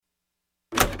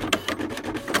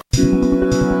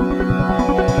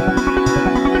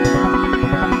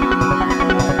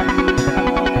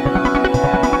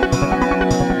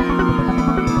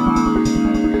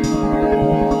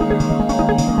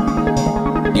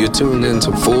You're tuned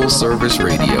into Full Service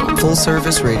Radio. Full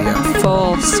Service Radio.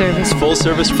 Full Service. Full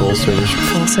Service. Full Service.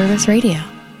 Full Service Radio.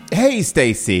 Hey,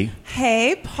 Stacy.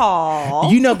 Hey,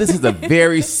 Paul. You know this is a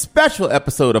very special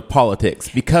episode of Politics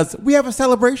because we have a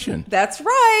celebration. That's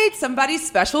right. Somebody's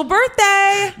special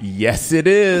birthday. Yes, it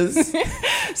is.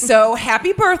 So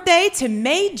happy birthday to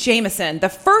Mae Jemison, the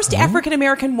first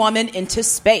African-American woman into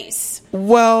space.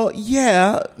 Well,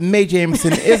 yeah, Mae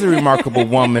Jemison is a remarkable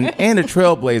woman and a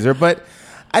trailblazer, but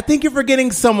I think you're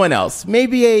forgetting someone else,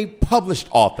 maybe a published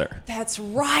author. That's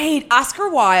right. Oscar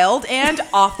Wilde and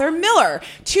Arthur Miller,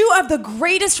 two of the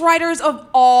greatest writers of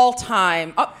all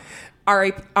time.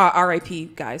 R.I.P.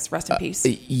 guys, rest in peace.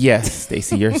 Yes,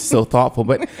 Stacey, you're so thoughtful,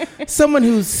 but someone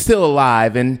who's still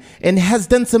alive and has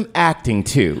done some acting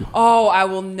too. Oh, I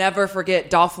will never forget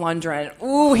Dolph Lundgren.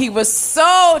 Ooh, he was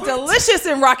so delicious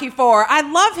in Rocky IV. I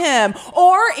love him.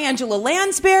 Or Angela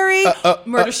Lansbury,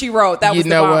 Murder, She Wrote. That was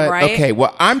the bomb, right? Okay,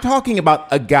 well, I'm talking about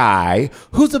a guy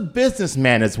who's a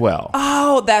businessman as well.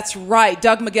 Oh, that's right.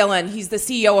 Doug McGillin. He's the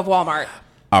CEO of Walmart.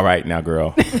 All right, now,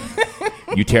 girl.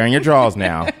 You tearing your drawers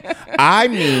now. I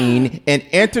mean an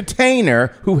entertainer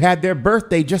who had their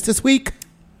birthday just this week.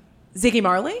 Ziggy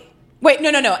Marley? Wait,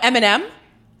 no. Eminem?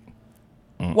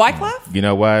 Wyclef? You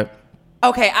know what?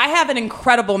 Okay, I have an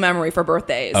incredible memory for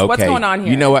birthdays. Okay. What's going on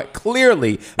here? You know what?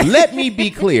 Clearly, let me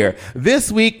be clear.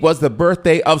 This week was the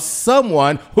birthday of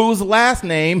someone whose last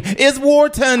name is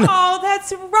Wharton. Oh,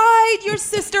 that's right. Your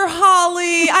sister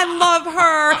Holly. I love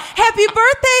her. Happy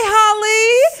birthday,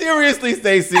 Holly. Seriously,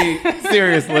 Stacey.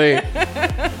 Seriously.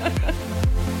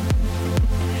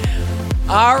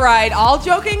 All right, all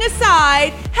joking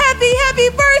aside, happy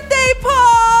birthday,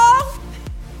 Paul.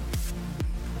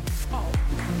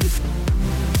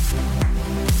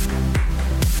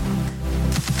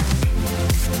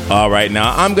 All right,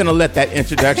 now I'm going to let that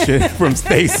introduction from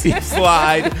Stacey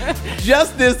slide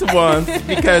just this once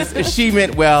because she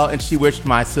meant well and she wished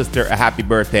my sister a happy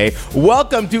birthday.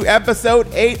 Welcome to episode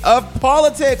 8 of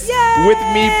Politics. Yay! With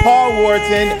me, Paul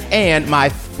Wharton, and my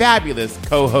fabulous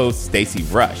co-host, Stacey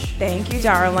Rush. Thank you,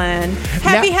 darling.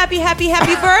 Happy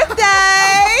birthday.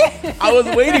 I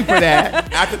was waiting for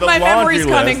that after the my laundry memory's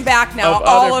list coming back now of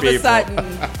all other of a people. sudden.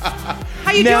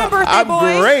 How you doing, birthday I'm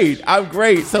boy? I'm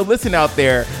great. So listen out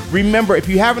there. Remember, if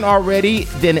you haven't already,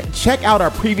 then check out our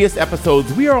previous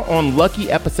episodes. We are on lucky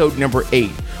episode number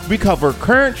 8. We cover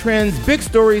current trends, big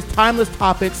stories, timeless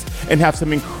topics, and have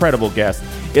some incredible guests.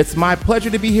 It's my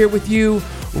pleasure to be here with you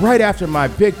right after my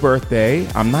big birthday.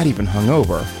 I'm not even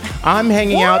hungover. I'm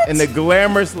hanging out in the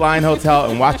glamorous Line Hotel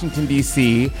in Washington,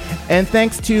 D.C., and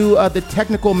thanks to the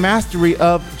technical mastery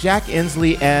of Jack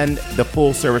Inslee and the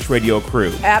Full Service Radio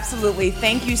crew. Absolutely.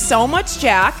 Thank you so much,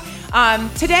 Jack.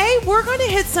 Today, we're going to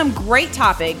hit some great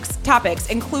topics,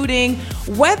 including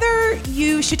whether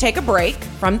you should take a break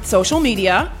from social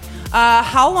media,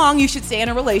 how long you should stay in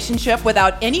a relationship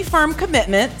without any firm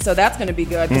commitment. So that's going to be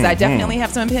good because I definitely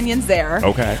have some opinions there.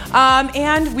 Okay.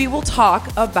 And we will talk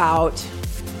about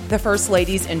the First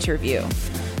Lady's interview.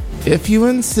 If you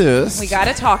insist. We got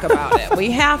to talk about it. We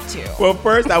have to. Well,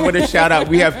 first, I want to shout out,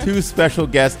 we have 2 special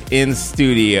guests in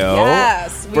studio.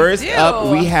 Yes, we First do. up,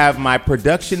 we have my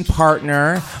production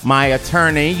partner, my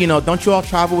attorney. You know, don't you all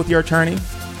travel with your attorney?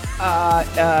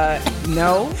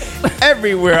 No.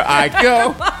 Everywhere I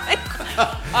go.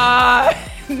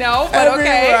 No, but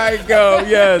Everywhere I go,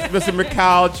 yes. Mr.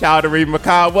 Mikhail Chowdhury.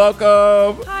 Mikhail,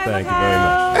 welcome. Hi, Thank you Mikhail. very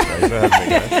much. Thanks for having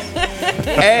me,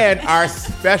 guys. And our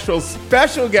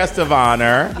special guest of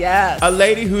honor. Yes. A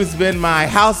lady who's been my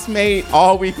housemate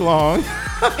all week long.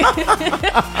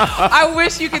 I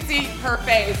wish you could see her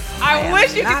face. I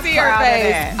wish you could see her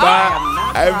face.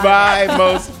 My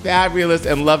most fabulous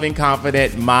and loving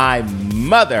confidant, my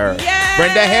mother, Yay!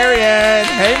 Brenda Harrion.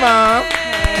 Hey, Mom.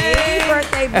 Happy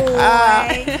birthday,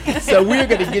 boy. So we're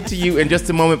going to get to you in just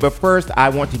a moment, but first I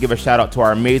want to give a shout out to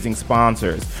our amazing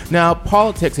sponsors. Now,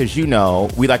 Politics, as you know,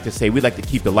 we like to say we like to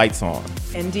keep the lights on.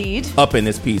 Indeed. Up in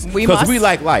this piece. We Because must. we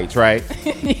like lights, right?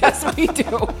 Yes, we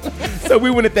do. So we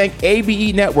want to thank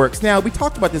ABE Networks. Now, we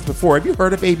talked about this before. Have you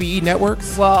heard of ABE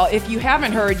Networks? Well, if you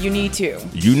haven't heard, you need to.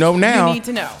 You know now. You need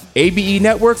to know. ABE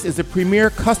Networks is a premier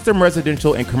custom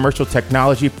residential and commercial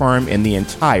technology firm in the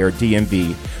entire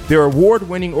DMV. Their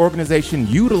award-winning organization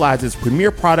utilizes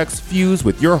premier products fused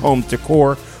with your home's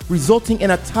decor, resulting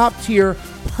in a top-tier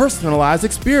personalized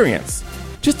experience.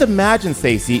 Just imagine,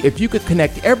 Stacey, if you could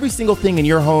connect every single thing in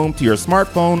your home to your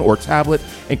smartphone or tablet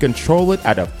and control it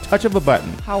at a touch of a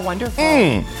button. How wonderful.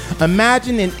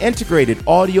 Imagine an integrated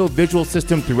audio-visual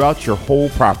system throughout your whole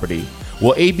property.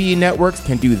 Well, ABE Networks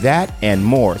can do that and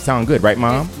more. Sound good, right,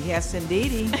 Mom? Yes,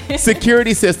 indeedy.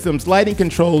 Security systems, lighting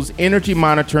controls, energy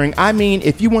monitoring. I mean,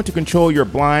 if you want to control your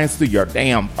blinds through your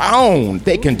damn phone,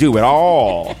 they can do it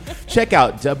all. Check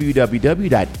out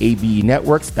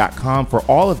www.abenetworks.com for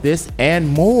all of this and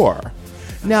more.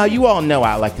 Now, you all know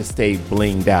I like to stay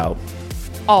blinged out.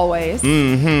 Always.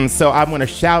 So I'm going to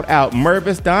shout out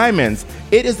Mervis Diamonds.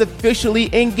 It is officially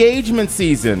engagement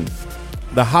season.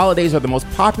 The holidays are the most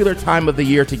popular time of the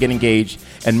year to get engaged,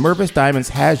 and Mervis Diamonds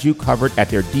has you covered at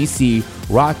their DC,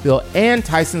 Rockville, and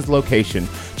Tyson's location.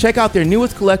 Check out their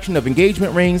newest collection of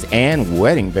engagement rings and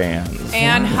wedding bands.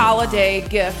 And holiday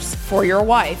gifts for your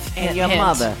wife. And your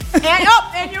mother. And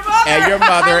your mother. And your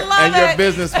mother, I love and your it.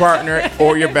 business partner,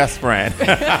 or your best friend.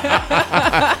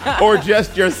 Or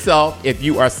just yourself if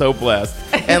you are so blessed.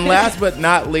 And last but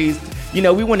not least, you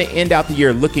know, we want to end out the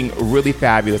year looking really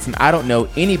fabulous, and I don't know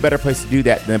any better place to do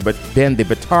that than the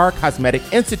Batar Cosmetic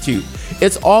Institute.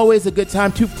 It's always a good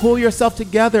time to pull yourself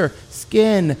together,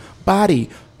 skin, body,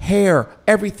 hair,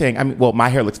 everything. I mean, well, my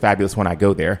hair looks fabulous when I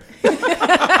go there.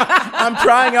 I'm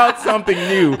trying out something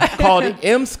new called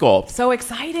M-Sculpt. So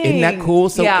exciting. Isn't that cool?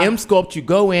 So yeah. M-Sculpt, you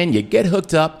go in, you get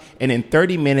hooked up, and in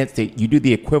 30 minutes, you do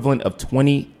the equivalent of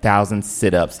 20,000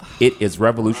 sit-ups. It is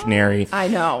revolutionary. I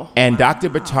know. And Dr.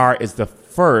 Batar is the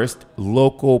first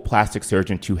local plastic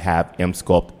surgeon to have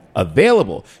M-Sculpt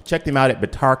available. Check them out at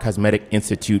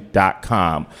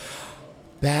BatarCosmeticInstitute.com.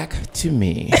 Back to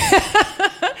me.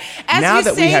 As now you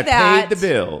that say we have that, paid the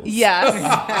bills. Yes.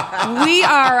 We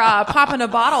are popping a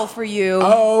bottle for you,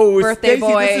 birthday Stacey,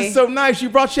 boy. this is so nice. You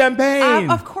brought champagne.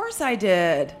 Of course I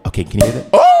did. Okay, can you hear that?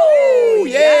 Oh,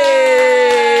 yay!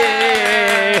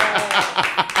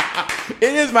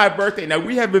 It is my birthday. Now,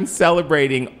 we have been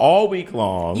celebrating all week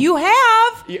long. You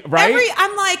have. Yeah, right?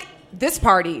 I'm like, this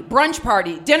party, brunch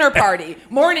party, dinner party,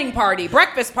 morning party,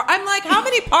 breakfast party. I'm like, how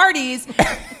many parties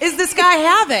is this guy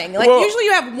having? Like, Well, usually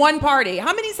you have one party.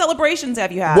 How many celebrations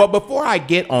have you had? Well, before I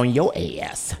get on your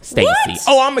ass, Stacey. What?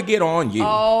 Oh, I'm going to get on you.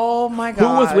 Oh, my God. Who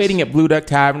was waiting at Blue Duck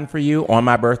Tavern for you on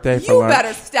my birthday for You lunch?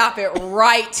 better stop it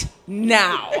right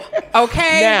now,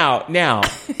 okay? Now,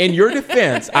 in your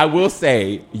defense, I will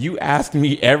say you asked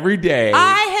me every day.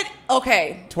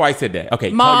 Okay. Twice a day. Okay,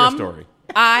 Mom, tell your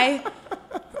story.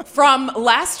 From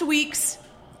last week's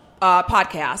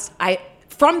podcast,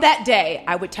 from that day,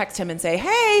 I would text him and say,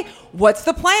 hey, what's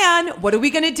the plan? What are we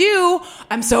going to do?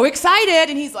 I'm so excited.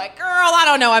 And he's like, girl, I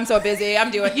don't know. I'm so busy.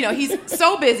 He's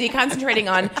so busy concentrating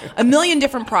on a million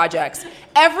different projects.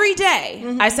 Every day,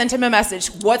 I sent him a message.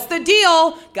 What's the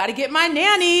deal? Got to get my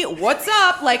nanny. What's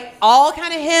up? Like, all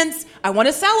kind of hints. I want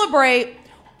to celebrate.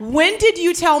 When did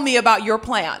you tell me about your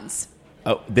plans?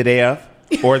 Oh, the day of?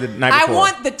 Or the night I before?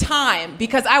 want the time,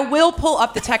 because I will pull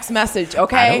up the text message,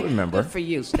 okay? I don't remember. Good for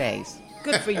you, Stace.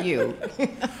 Good for you.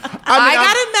 I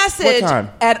got a message What time?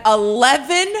 at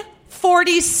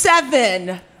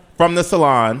 11:47. From the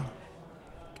salon.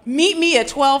 Meet me at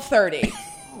 12:30.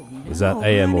 Is that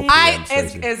AM or PM,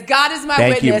 Stacey? As God is my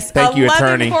Thank you. witness, Thank you,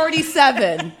 attorney.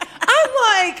 11:47. I'm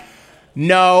like,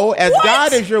 No, as What?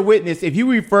 God is your witness, if you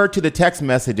refer to the text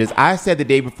messages, I said the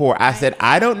day before, I said,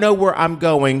 I don't know where I'm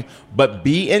going, but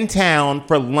be in town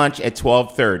for lunch at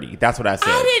 12:30. That's what I said.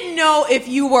 I didn't know if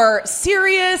you were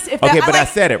serious. I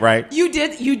said it, right? You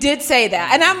did say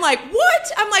that. And I'm like,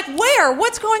 what? I'm like, where?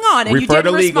 What's going on? And Refer you to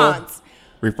didn't legal. response.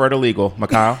 Refer to legal.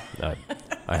 Mikhail?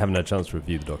 I haven't had a chance to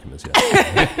review the documents yet.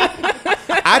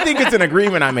 I think it's an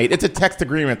agreement I made. It's a text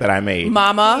agreement that I made. He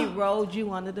Mama. rolled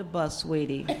you under the bus,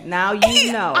 sweetie. Now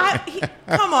you know.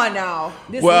 Come on now.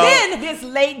 This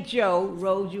late Joe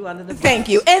rolled you under the bus. Thank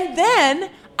you. And then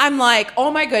I'm like,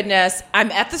 oh my goodness,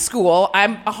 I'm at the school.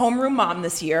 I'm a homeroom mom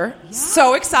this year. Yeah.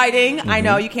 So exciting. Mm-hmm. I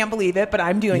know you can't believe it, but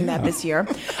I'm doing that this year.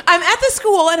 I'm at the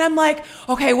school and I'm like,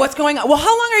 okay, what's going on? Well,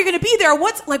 how long are you going to be there?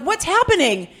 What's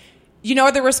happening? You know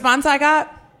what the response I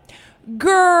got?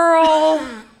 Girl.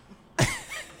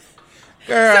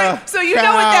 So you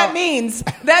know what that means.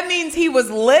 That means he was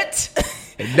lit.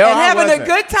 No, and I having wasn't. a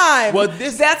good time. Well,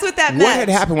 that's what that meant. What had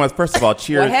happened was, first of all,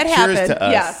 cheers What had cheers happened, to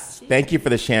us. yes. Thank you for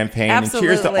the champagne. Absolutely.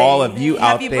 And cheers to all of you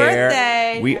Happy out there.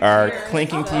 birthday. We are Cheers.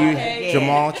 clinking to you.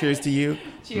 Jamal, cheers to you.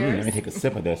 Cheers. Let me take a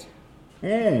sip of this.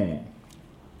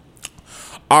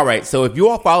 All right, so if you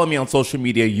all follow me on social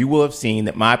media, you will have seen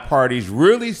that my parties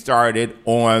really started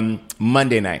on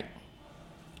Monday night.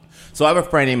 So I have a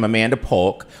friend named Amanda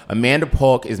Polk. Amanda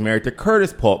Polk is married to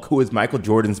Curtis Polk, who is Michael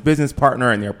Jordan's business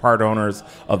partner, and they're part owners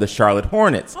of the Charlotte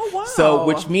Hornets. Oh, wow. So,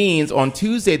 which means on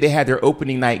Tuesday they had their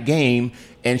opening night game,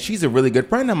 and she's a really good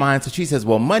friend of mine. So she says,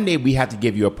 well, Monday we have to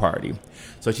give you a party.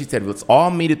 So she said, let's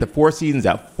all meet at the Four Seasons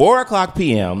at 4 o'clock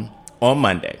p.m. on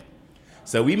Monday.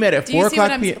 So we met at Do you 4 see what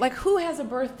o'clock I'm p.m. like? Who has a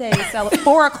birthday at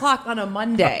 4 o'clock on a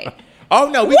Monday? Oh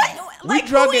no, we Like,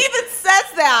 drug who it. even says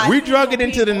that? We drug it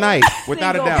into the night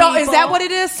without a Single doubt. Yo, is that what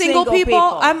it is? Single people?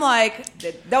 I'm like,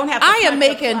 Don't have to I am touch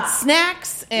making the clock.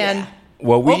 snacks and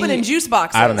Well, opening juice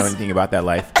boxes. I don't know anything about that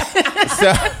life.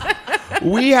 So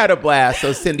we had a blast.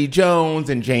 So Cindy Jones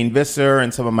and Jane Visser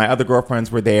and some of my other girlfriends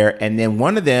were there. And then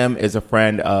one of them is a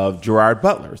friend of Gerard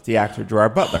Butler's, the actor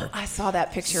Gerard Butler. I saw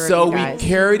that picture So of you we guys.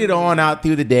 carried it on out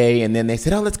through the day. And then they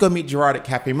said, oh, let's go meet Gerard at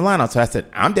Cafe Milano. So I said,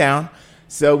 I'm down.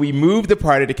 So we moved the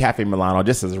party to Cafe Milano,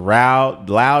 just as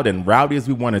loud and rowdy as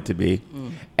we wanted to be.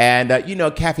 And,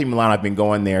 Cafe Milano, I've been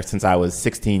going there since I was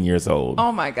 16 years old.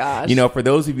 Oh, my gosh. For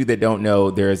those of you that don't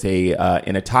know, there's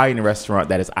an Italian restaurant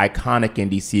that is iconic in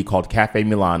D.C. called Cafe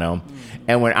Milano.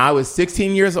 And when I was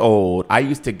 16 years old, I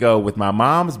used to go with my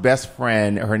mom's best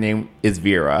friend. Her name is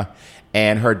Vera.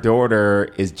 And her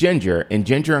daughter is Ginger. And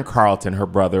Ginger and Carlton, her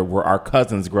brother, were our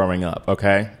cousins growing up,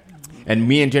 okay? And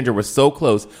me and Ginger were so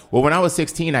close. Well, when I was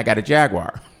 16, I got a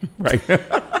Jaguar, right? So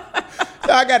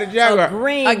I got a Jaguar.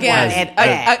 Green Again,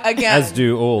 again. As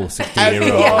do all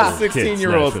 16-year-olds. All kids,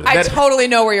 16-year-olds. naturally. I totally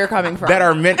know where you're coming from. That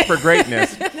are meant for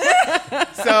greatness.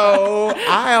 So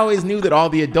I always knew that all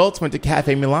the adults went to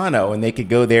Cafe Milano and they could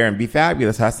go there and be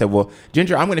fabulous. I said, well,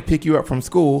 Ginger, I'm going to pick you up from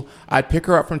school. I'd pick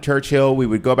her up from Churchill. We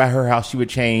would go by her house. She would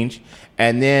change.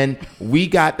 And then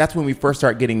that's when we first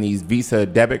started getting these Visa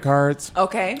debit cards.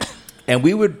 Okay. And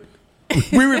we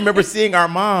remember seeing our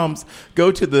moms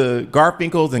go to the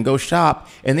Garfinkels and go shop,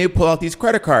 and they pull out these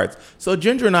credit cards. So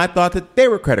Ginger and I thought that they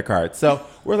were credit cards. So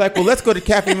we're like, well, let's go to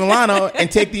Cafe Milano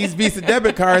and take these Visa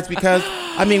debit cards because,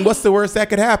 what's the worst that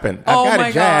could happen? I've got a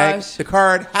Jag. Gosh. The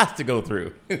card has to go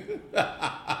through.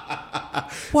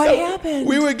 What happened?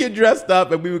 We would get dressed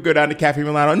up and we would go down to Cafe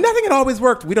Milano. Nothing had always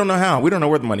worked. We don't know how. We don't know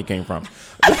where the money came from.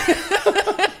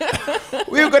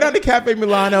 We would go down to Cafe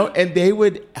Milano and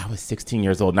I was 16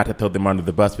 years old, not to throw them under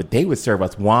the bus, but they would serve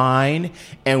us wine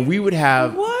and we would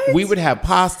have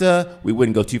pasta. We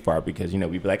wouldn't go too far because,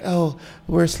 we'd be like, oh,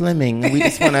 we're slimming. We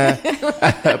just want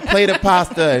a plate of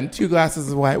pasta and 2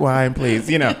 glasses of white wine, please,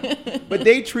 But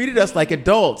they treated us like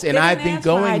adults and I've been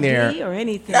going there. Or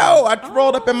anything. No, I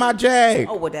rolled up in my Jag.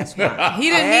 Oh, well, that's fine. He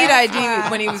didn't need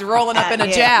ID when he was rolling up in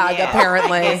a Jag,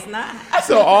 apparently. It's not.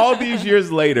 So all these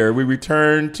years later, we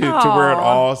returned to where it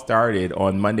all started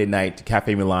on Monday night to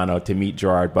Cafe Milano to meet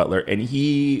Gerard Butler, and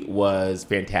he was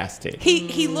fantastic.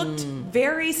 He looked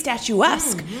very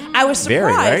statuesque. I was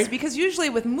surprised Very, right? because usually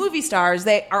with movie stars,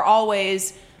 they are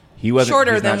always He's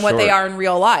shorter not than what they short. are in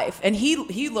real life. And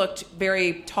he looked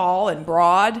very tall and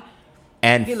broad.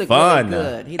 And He looked fun. really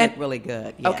good. He looked really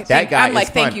good. Yes. Okay. That guy I'm like, is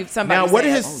thank fun. you, somebody Now, what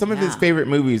are said. some of his favorite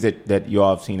movies that you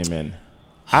all have seen him in?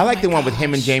 I like the one with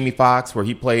him and Jamie Foxx where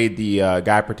he played the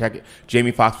guy protected.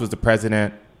 Jamie Foxx was the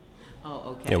president.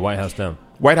 Oh, okay. Yeah, White House Down.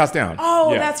 White House Down.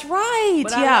 Oh, Yeah. that's right.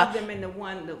 But I yeah. love them in the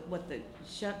one with the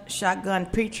shotgun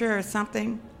preacher or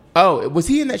something. Oh, was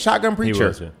he in that Shotgun Preacher?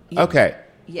 was, yeah. Okay.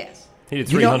 Yes. He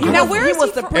did You know- 300. Now, where He is was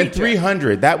he the from? preacher. And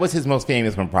 300. That was his most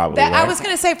famous one, probably. That, I right? was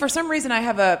going to say, for some reason, I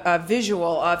have a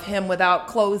visual of him without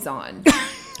clothes on.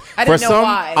 I For didn't know some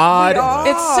why. odd-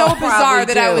 It's so bizarre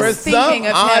that I For was some thinking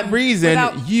of odd him reason,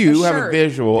 without you a have a shirt.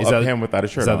 visual Is of that- him without a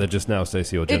shirt Is that on. the just now,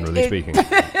 Stacey, or generally it- speaking? In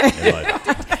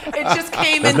life? It just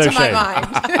came There's into no my shame.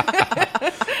 mind.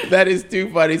 That is too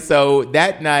funny. So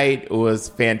that night was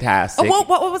fantastic. What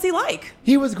was he like?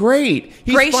 He was great.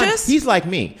 He's Gracious? Fun. He's like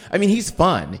me. He's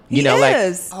fun. He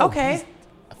is. Okay. he's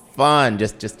fun.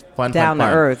 Just fun. Down fun,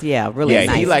 to fun. earth. Yeah, really Yeah,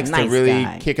 nice. he likes nice to really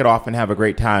guy. kick it off and have a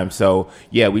great time. So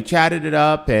yeah, we chatted it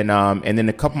up, and then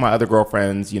a couple of my other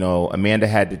girlfriends, Amanda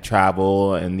had to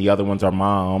travel, and the other ones are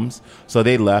moms, so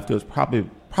they left. It was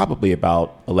probably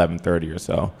about 11:30 or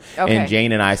so. Okay. And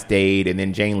Jane and I stayed, and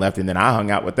then Jane left, and then I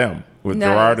hung out with them, with Nice.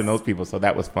 Gerard and those people. So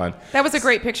that was fun. That was a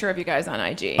great picture of you guys on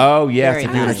IG. Oh yes, Very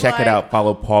if you want nice. to check it out,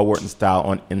 follow Paul Wharton Style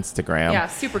on Instagram. Yeah,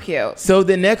 super cute. So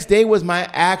the next day was my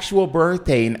actual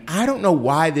birthday, and I don't know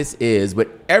why this is, but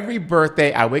every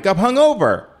birthday I wake up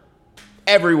hungover.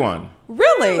 Everyone.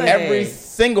 Really? Every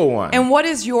single one. And what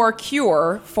is your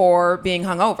cure for being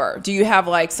hungover? Do you have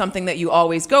like something that you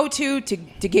always go to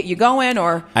get you going,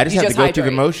 or I just you have to go through the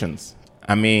hydrate? motions.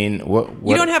 What?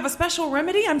 You don't have a special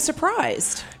remedy? I'm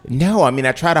surprised. No,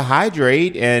 I try to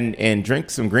hydrate and drink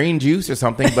some green juice or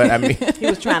something, but He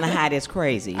was trying to hide his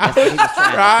crazy. That's what he was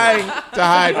trying to trying to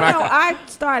hide do. my. I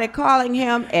started calling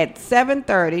him at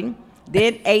 7:30,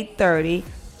 then 8:30,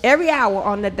 every hour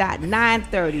on the dot,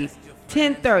 9:30,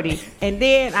 10:30, and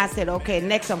then I said, okay,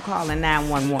 next I'm calling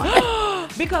 911.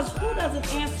 Because who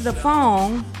doesn't answer the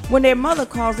phone when their mother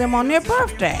calls them on their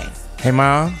birthday? Hey,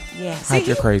 Mom. Yes. Hide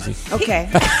your crazy. Okay.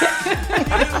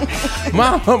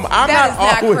 Mom, I'm That is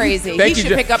not not crazy. Thank He you.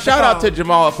 should pick up the Shout out phone. to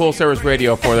Jamal at Full Service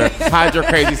Radio for the Hide Your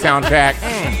Crazy soundtrack.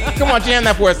 Come on, jam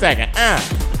that for a second.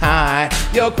 Hide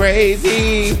your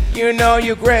crazy. You know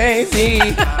you're crazy.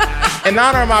 In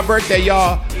honor of my birthday,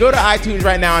 y'all, go to iTunes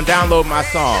right now and download my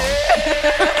song.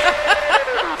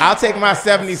 I'll take my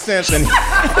 70 cents and go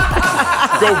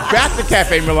back to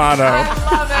Cafe Milano.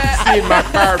 I love it. See if my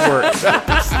card works.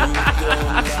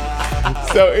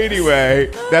 So anyway,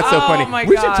 that's so funny. my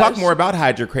We should talk gosh. more about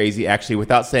Hide Your Crazy, actually,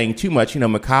 without saying too much. You know,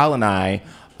 Mikhail and I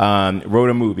wrote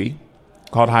a movie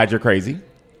called Hide Your Crazy.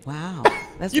 Wow.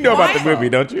 That's You know about Why- the movie,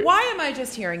 don't you? Why am I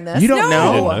just hearing this? You don't know?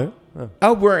 You didn't know? Oh.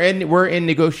 Oh, we're in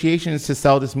negotiations to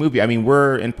sell this movie. I mean,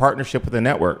 we're in partnership with a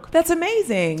network. That's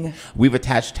amazing. We've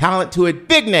attached talent to it.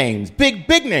 Big names. Big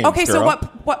names. Okay, so girl.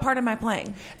 what part am I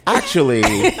playing? Actually,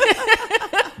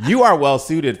 you are well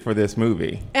suited for this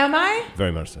movie. Am I?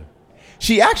 Very much so.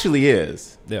 She actually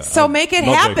is. Yeah, So I'm make it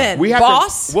not joking. happen, We have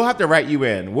boss. we'll have to write you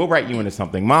in. We'll write you into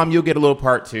something. Mom, you'll get a little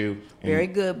part 2. very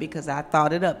good because I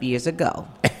thought it up years ago.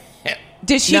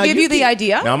 Did she Now, give you the keep-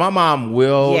 idea? Now, my mom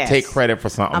will Yes. take credit for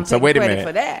something. I'm so taking wait a credit minute.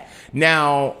 for that.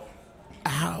 Now,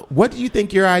 what do you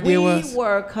think your idea We was?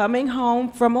 were coming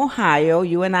home from Ohio,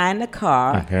 you and I in the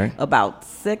car, Okay. about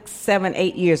 6, 7,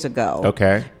 8 years ago.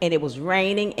 Okay. And it was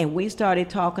raining, and we started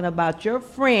talking about your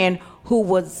friend who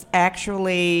was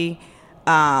actually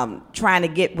trying to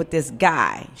get with this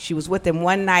guy. She was with him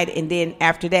one night, and then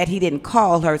after that, he didn't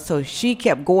call her, so she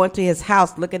kept going to his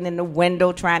house, looking in the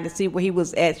window, trying to see where he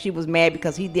was at. She was mad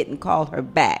because he didn't call her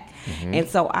back. Mm-hmm. And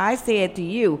so I said to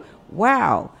you,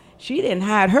 wow, she didn't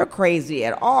hide her crazy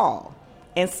at all.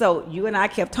 And so you and I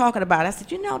kept talking about it. I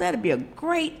said, you know, that'd be a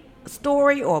great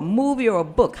story or a movie or a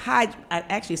book. I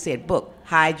actually said book,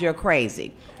 Hide Your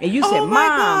Crazy. And you said, Oh, my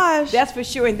Mom, gosh. that's for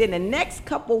sure. And then the next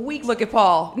couple weeks, Look at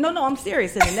Paul. no, I'm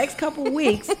serious. In the next couple of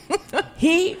weeks,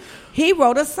 he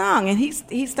wrote a song, and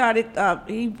he started.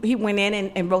 He went in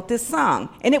and wrote this song,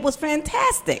 and it was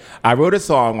fantastic. I wrote a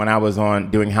song when I was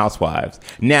on doing Housewives.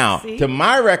 Now, See? to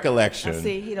my recollection,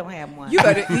 See, he don't have one. You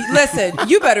better listen.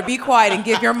 You better be quiet and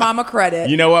give your mama credit.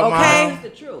 You know what, Mom? Okay. That's the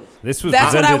truth. This was That's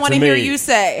what presented I want to to hear me- you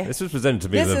say. This was presented to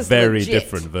me This as a is very legit.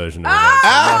 different version of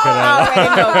I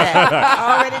already know that.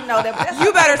 I already know that. But that's You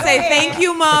okay. better Go say ahead. thank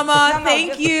you, mama. No, no, Thank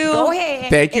just you. Go ahead.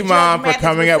 Thank you, And Mom, Judge for Mathis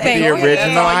coming would up with say, the go ahead.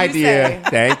 original That's all you idea. say.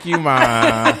 Thank you,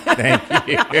 Mom. Thank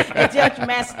you. And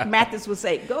Judge Mathis would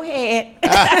say, "Go ahead,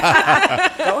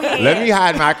 go ahead." Let me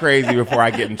hide my crazy before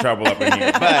I get in trouble up in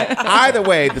here. But either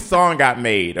way, the song got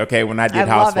made, okay, when I did I love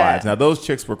Housewives. it. Now, those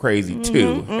chicks were crazy,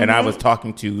 too. And I was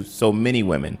talking to so many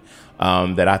women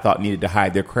that I thought needed to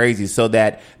hide their crazy so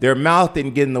that their mouth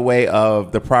didn't get in the way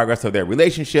of the progress of their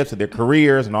relationships, of their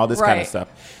careers, and all this kind of Right. stuff.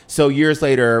 So years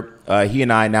later, he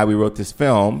and I, now we wrote this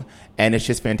film, and it's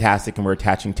just fantastic, and we're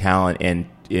attaching talent, and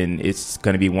it's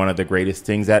going to be one of the greatest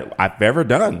things that I've ever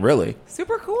done, really.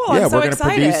 Super cool. Yeah, I'm so we're going to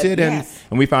excited. produce it, and, Yes.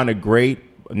 and we found a great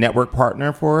network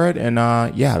partner for it, and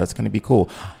yeah, that's going to be cool.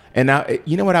 And now,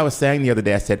 you know what I was saying the other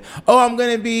day? I said, "Oh, I'm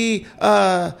going to be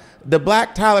the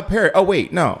Black Tyler Perry." Oh,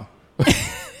 wait, no,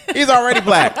 he's already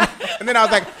black. And then I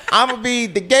was like, "I'm going to be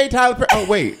the gay Tyler Perry." Oh,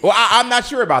 wait, well, I'm not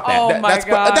sure about that. Oh, my that's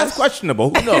gosh. that's questionable.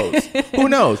 Who knows? Who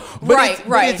knows? But Right, it's,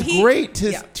 right. But it's He- great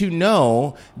to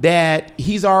know that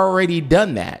he's already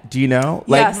done that. Do you know?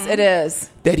 Yes, it is.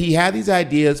 That he had these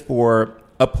ideas for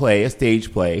a play, a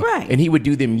stage play, Right. and he would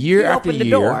do them year He after opened the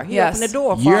year, door. He Yes. opened the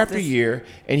door. year for after this. year,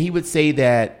 and he would say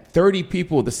that 30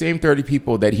 people, the same 30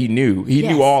 people that he knew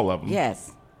Yes. all of them,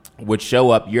 Yes. would show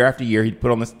up year after year. He'd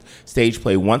put on the stage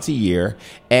play once a year,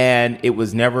 and it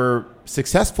was never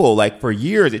successful. Like for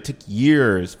years, it took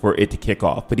years for it to kick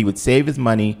off. But he would save his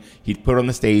money. He'd put on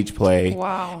the stage play.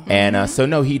 Wow. And so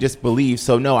no, he just believes.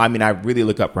 So no, I mean, I really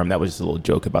look up for him. That was just a little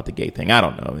joke about the gay thing. I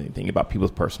don't know anything about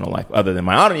people's personal life other than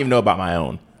mine. I don't even know about my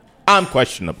own. I'm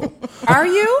questionable. Are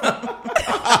you?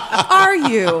 Are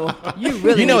you? You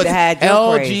really You know, need it's to hide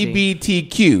your crazy.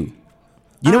 LGBTQ.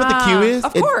 You know what the Q is?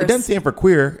 of It course. doesn't stand for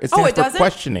queer. It Oh, stands it for doesn't?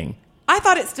 questioning. I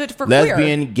thought it stood for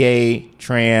Lesbian, queer. gay,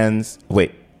 trans.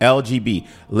 Wait, LGB.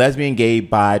 Lesbian, gay,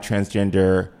 bi,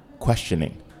 transgender,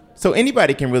 questioning. So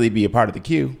anybody can really be a part of the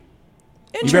Q.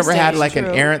 You've ever had like an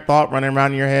True. errant thought running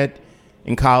around in your head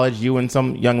in college? You and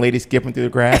some young lady skipping through the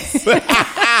grass.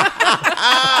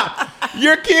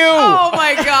 You're cute. Oh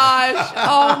my gosh.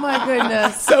 Oh my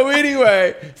goodness. So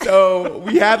anyway, so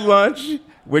we had lunch,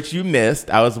 which you missed.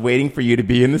 I was waiting for you to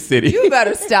be in the city. You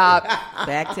better stop.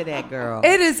 Back to that girl.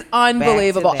 It is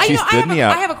unbelievable. that. I She know. stood me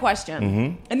up. I have a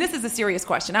question, and this is a serious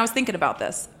question. I was thinking about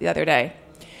this the other day.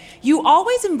 You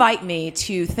always invite me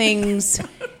to things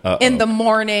in the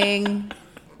morning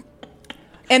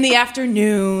in the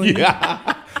afternoon.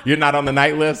 Yeah. You're not on the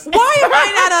night list? Why am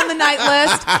I not on the night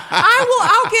list?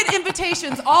 I'll get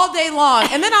invitations all day long,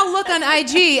 and then I'll look on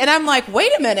IG, and I'm like,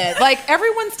 wait a minute, like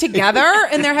everyone's together,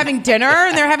 and they're having dinner,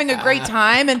 and they're having a great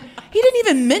time, and he didn't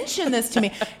even mention this to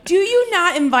me. Do you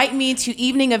not invite me to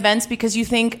evening events because you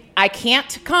think I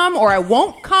can't come, or I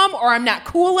won't come, or I'm not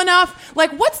cool enough?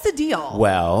 Like, what's the deal?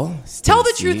 Well, Tell the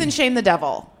Stacey. truth and shame the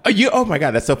devil. Oh my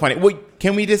God, that's so funny. Well,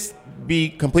 can we just be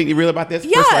completely real about this?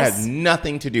 Yes. First of all, it has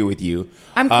nothing to do with you.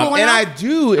 I'm cool And enough? I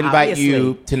do invite you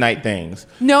Obviously. to night things.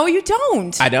 No, you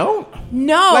don't. I don't?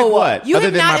 No. Like what? You Other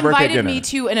have than not my birthday invited me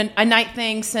dinner. to a night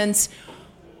thing since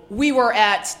we were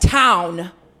at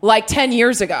town like 10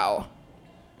 years ago.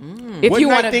 If What you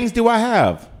night want to things do I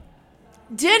have?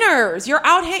 dinners, you're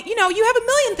out. You have a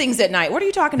million things at night. What are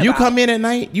you talking You about? come in at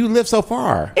night? You live so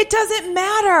far. It doesn't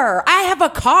matter. I have a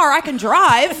car. I can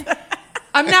drive.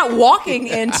 I'm not walking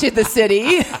into the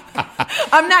city.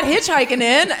 I'm not hitchhiking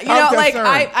in. I'm Like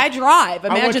concerned. I drive.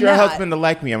 Imagine I want your that. husband to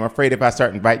like me. I'm afraid if I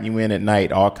start inviting you in at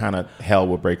night, all kind of hell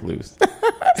will break loose.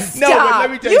 Stop. No, but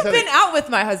let me tell you You've something. been out with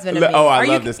my husband and me. Oh, I Are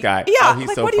love you- this guy. Yeah. Oh, he's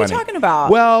like, so what funny. are you talking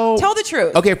about? Well, tell the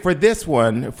truth. Okay, for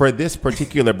this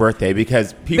particular birthday,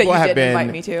 because people that you have didn't been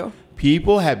invite me to.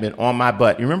 People have been on my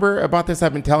butt. You remember about this?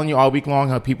 I've been telling you all week long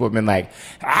how people have been like,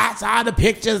 I saw the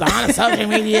pictures on the social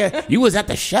media. You was at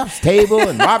the chef's table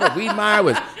and Robert Wiedemeyer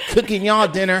was cooking y'all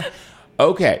dinner.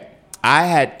 Okay, I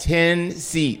had 10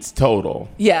 seats total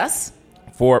Yes.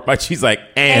 but she's like,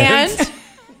 and?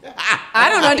 I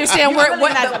don't understand You're really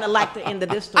what not going to like the end of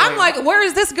this story. I'm like, where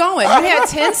is this going? You had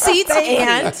 10 seats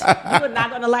and You're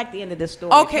not going to like the end of this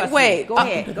story. Okay, Trust wait. me. Go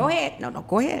ahead. Go ahead. No,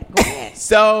 go ahead. Go ahead.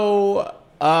 So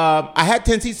I had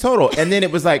 10 seats total. And then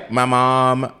it was like my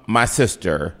mom, my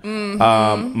sister,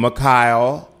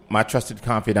 Mikhail, my trusted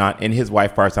confidant, and his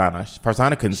wife, Farzana.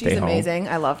 Farzana couldn't stay she's home. amazing.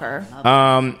 I love her.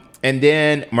 And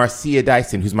then Marcia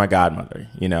Dyson, who's my godmother,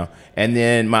 and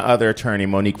then my other attorney,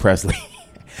 Monique Presley.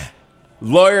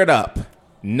 Lawyered up.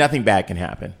 Nothing bad can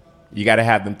happen. You got to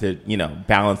have them to,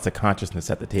 balance the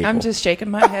consciousness at the table. I'm just shaking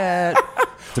my head.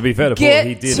 To be fair to Get Paul,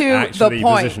 he did to the actually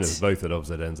point. position us both at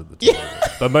opposite ends of the table.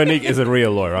 But Monique is a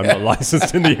real lawyer. I'm not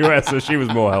licensed in the US, so she was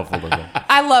more helpful than me.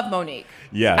 I love Monique.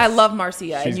 Yes. I love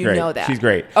Marcia, and She's you great. know that. She's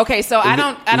great. Okay, so I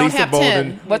don't Lisa have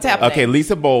Bolden. 10. What's happening? Okay,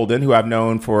 Lisa Bolden, who I've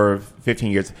known for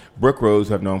 15 years. Brooke Rose,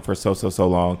 who I've known for so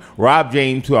long. Rob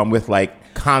James, who I'm with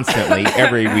constantly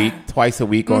every week, twice a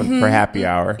week for happy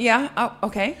hour. Yeah. Oh,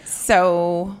 okay.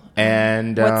 So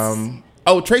And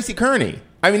What's- Tracy Kearney.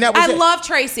 I mean, that was I it. love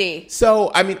Tracy.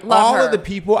 So, I mean, Love all her. of the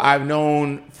people I've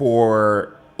known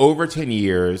for over 10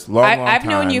 years, long I've time.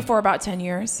 known you for about 10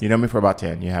 years. You know me for about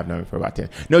 10. You have known me for about 10.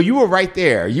 No, you were right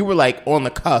there. You were like on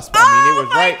the cusp. I mean, it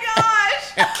was right.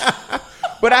 Gosh.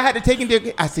 But I had to take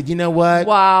into. I said, you know what?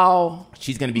 Wow.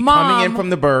 She's going to be Mom. coming in from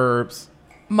the burbs.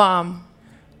 Mom.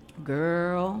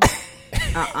 Girl.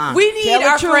 We need Tell the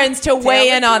our truth. friends to Tell weigh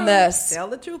the in on truth. this. Tell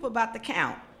the truth about the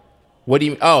count. What do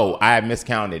you? Oh, I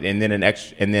miscounted, and then an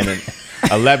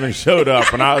 11 showed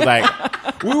up, and I was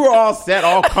like, we were all set,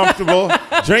 all comfortable,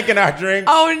 drinking our drinks.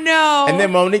 Oh, no. And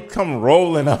then Monique come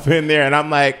rolling up in there, and I'm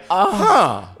like,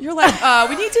 You're like,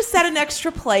 we need to set an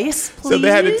extra place, please. So they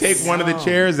had to take one of the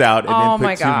chairs out and Oh, then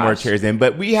my put two more gosh. chairs in.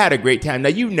 But we had a great time. Now,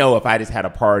 if I just had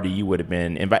a party, you would have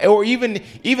been invited. Or even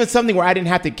something where I didn't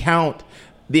have to count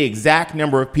the exact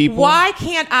number of people. Why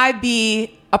can't I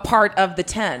be a part of the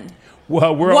 10?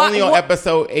 Well, we're Why- only on what-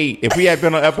 episode 8. If we had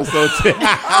been on episode 10.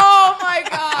 Oh, my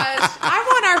gosh. I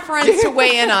want our friends to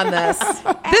weigh in on this.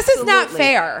 This is not Absolutely.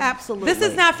 fair. Absolutely. This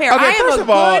is not fair. Okay, I am first a of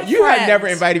all, good you friend. had never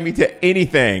invited me to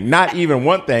anything. Not even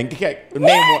one thing. Okay,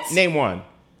 name one.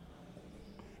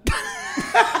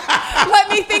 Let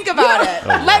me think about it.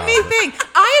 Let me think.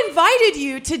 I invited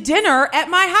you to dinner at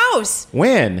my house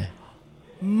When?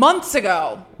 months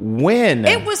ago. When?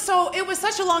 It was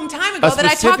such a long time ago A that I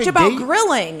talked specific about date?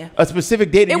 grilling. A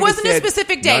specific date. and It you just wasn't a said-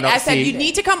 specific date. No, I said, see, you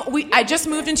need to come. I just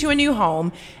moved into a new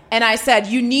home. And I said,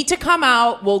 you need to come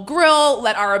out. We'll grill.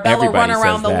 Let Arabella Everybody run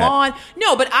around says the that. lawn.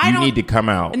 No, but I You don't. need to come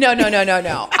out. No. I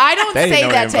don't They didn't say know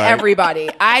that to invite. everybody.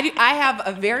 I have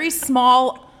a very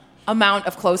small amount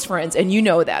of close friends, and you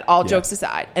know that, all jokes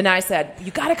aside. And I said,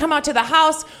 you got to come out to the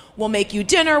house. We'll make you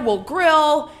dinner. We'll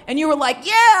grill. And you were like,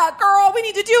 yeah, girl, we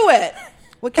need to do it.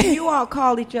 Well, can you all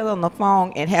call each other on the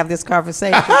phone and have this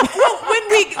conversation? Well,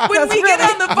 when we get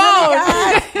on the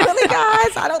phone. Really,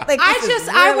 guys, I don't think this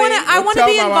I want to Tell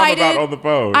be my mom invited about on the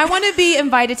phone. I want to be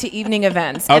invited to evening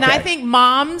events. And Okay. I think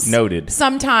moms Noted.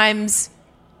 sometimes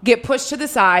get pushed to the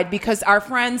side because our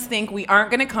friends think we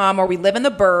aren't going to come, or we live in the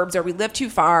burbs, or we live too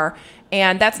far.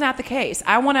 And that's not the case.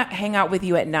 I want to hang out with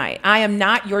you at night. I am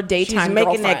not your daytime She's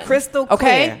making girlfriend. that crystal clear.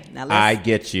 Okay? Now I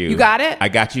get you. You got it? I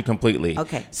got you completely.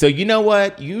 Okay. So you know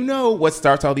what? You know what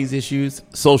starts all these issues?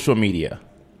 Social media.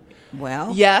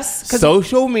 Well, Yes. 'Cause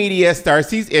Social media starts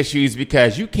these issues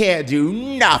because you can't do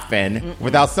nothing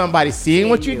without somebody seeing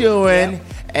what you're doing,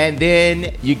 and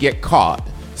then you get caught.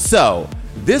 So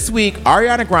this week,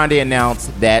 Ariana Grande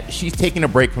announced that she's taking a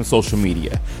break from social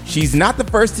media. She's not the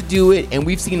first to do it, and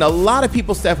we've seen a lot of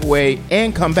people step away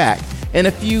and come back. And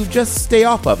a few just stay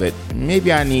off of it.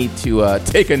 Maybe I need to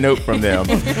take a note from them.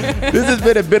 This has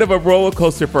been a bit of a roller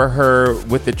coaster for her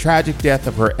with the tragic death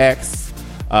of her ex,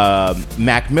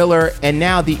 Mac Miller, and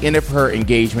now the end of her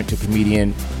engagement to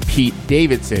comedian Pete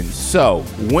Davidson. So,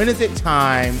 when is it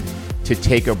time to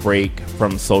take a break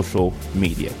from social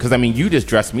media? Because, I mean, you just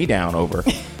dressed me down over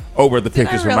the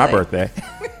pictures from my really? birthday.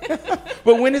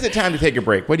 But when is it time to take a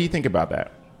break? What do you think about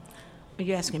that? are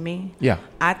you asking me? Yeah.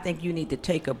 I think you need to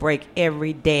take a break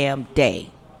every damn day.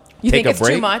 You Take think a it's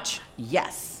break? too much?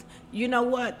 Yes. You know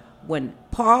what? When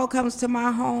Paul comes to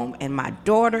my home and my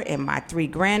daughter and my 3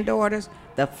 granddaughters,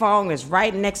 the phone is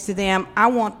right next to them. I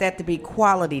want that to be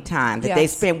quality time that they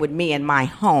Yes. spend with me in my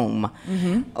home.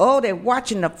 Mm-hmm. Oh, they're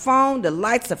watching the phone. The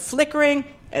lights are flickering.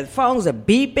 The phones are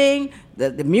beeping.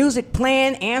 The music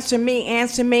playing. Answer me,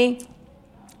 answer me.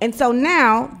 And so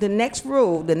now the next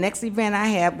rule, the next event I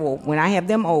have, well, when I have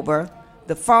them over,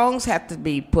 the phones have to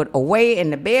be put away in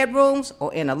the bedrooms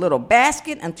or in a little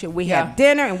basket until we have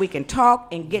dinner and we can talk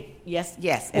and get yes.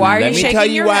 And Why are Let you me shaking tell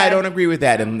you your why I head? don't agree with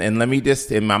that. And let me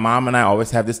just, and my mom and I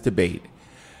always have this debate.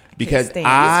 Because stand.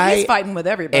 I He's fighting with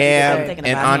everybody am today. Thinking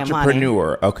an about him, honey.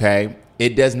 entrepreneur, okay?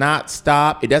 It does not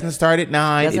stop. It doesn't start at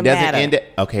 9. Doesn't it doesn't matter. end at...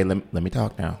 Okay, let me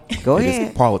talk now. Go It is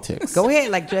ahead. politics. Go ahead,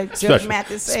 like Judge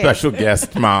Mathis said. Special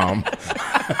guest, Mom.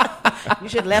 You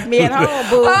should have left me at home,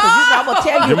 boo. 'Cause you know I'm gonna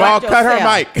tell you Jamal, about cut her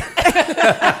yourself. mic.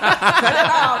 Cut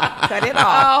it off. Cut it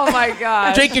off. Oh my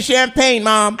God. Drink your champagne,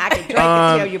 Mom. I can drink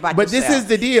and tell you about But yourself. this is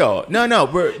the deal. No,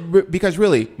 because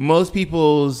really, most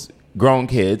people's grown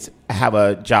kids have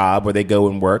a job where they go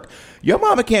and work. Your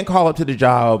mama can't call up to the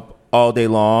job all day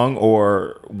long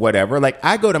or whatever. Like,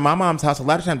 I go to my mom's house. A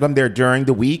lot of times I'm there during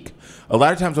the week. A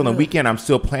lot of times on the weekend, I'm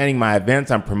still planning my events.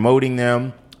 I'm promoting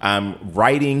them. I'm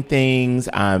writing things.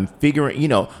 I'm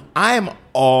figuring, I am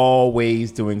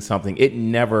always doing something. It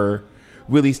never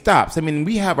really stops. I mean,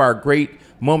 we have our great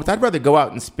moments. I'd rather go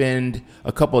out and spend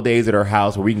a couple of days at our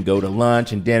house where we can go to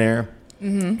lunch and dinner.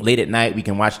 Mm-hmm. Late at night, we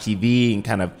can watch TV and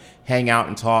kind of hang out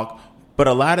and talk. But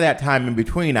a lot of that time in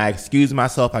between, I excuse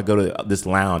myself. I go to this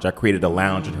lounge. I created a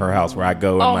lounge at her house where I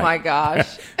go. And Oh my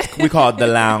gosh. We call it the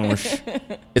lounge.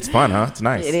 It's fun, huh? It's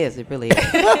nice. It is. It really is.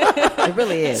 It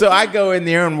really is. So I go in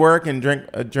there and work and drink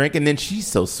a drink, and then she's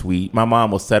so sweet. My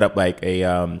mom will set up like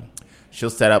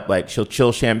she'll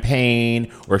chill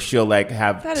champagne, or she'll like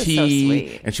have That is so tea,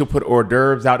 sweet. and she'll put hors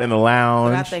d'oeuvres out in the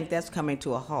lounge. But I think that's coming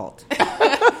to a halt.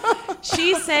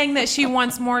 She's saying that she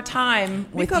wants more time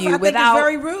with Because you I think without. it's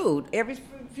very rude every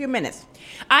few minutes.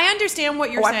 I understand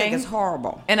what you're I saying. think it's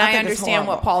horrible. And I think it's understand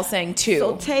what horrible. Paul's saying too.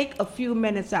 So take a few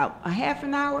minutes out, a half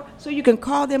an hour, so you can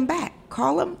call them back.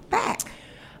 Call them back.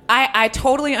 I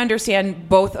totally understand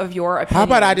both of your opinions. How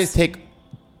about I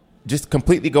just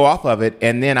completely go off of it,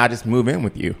 and then I just move in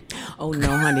with you? Oh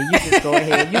no, honey, you just go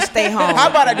ahead. You stay home. How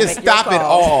about I and just make your stop it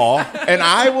calls. all, and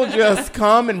I will just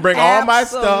come and bring all my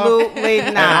stuff, Absolutely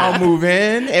and not. I'll move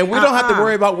in, and we don't have to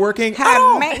worry about working at High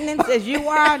all. maintenance as you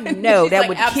are, no, She's that like,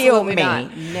 would kill absolutely me.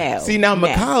 not. No. See, now no.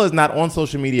 Mikal is not on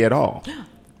social media at all.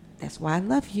 That's why I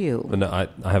love you. But no,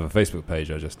 I have a Facebook page.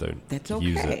 I just don't That's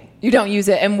use it. okay. You don't use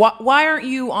it. And why aren't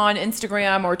you on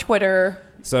Instagram or Twitter?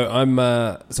 So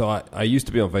I used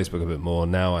to be on Facebook a bit more.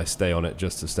 Now I stay on it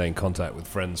just to stay in contact with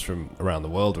friends from around the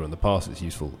world, or in the past it's a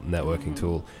useful networking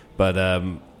tool. But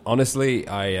honestly,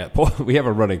 we have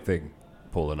a running thing,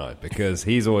 Paul and I, because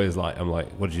he's always like, I'm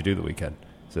like, what did you do the weekend?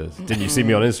 He says, didn't you see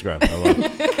me on Instagram? I'm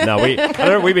like,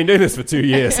 no, we've been doing this for 2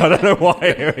 years. I don't know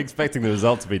why you're expecting the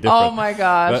result to be different. Oh my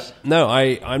gosh. But no,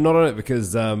 I'm not on it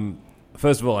because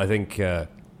first of all, I think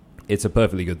it's a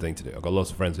perfectly good thing to do. I've got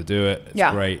lots of friends who do it.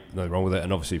 It's great. Nothing wrong with it.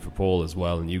 And obviously for Paul as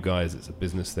well, and you guys, it's a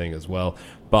business thing as well.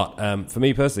 But for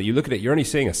me personally, you look at it, you're only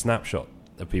seeing a snapshot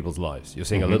of people's lives. You're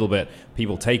seeing a little bit.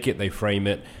 People take it, they frame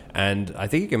it, and I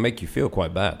think it can make you feel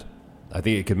quite bad. I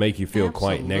think it can make you feel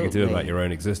quite negative about your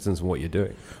own existence and what you're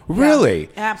doing. Really?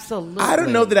 Absolutely. I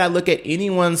don't know that I look at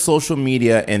anyone's social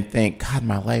media and think, God,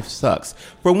 my life sucks.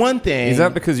 For one thing... Is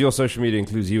that because your social media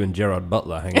includes you and Gerard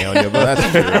Butler hanging out on your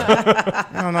birthday? That's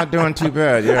true. No, I'm not doing too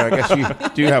bad. Yeah, I guess you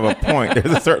do have a point.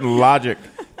 There's a certain logic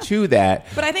to that.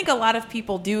 But I think a lot of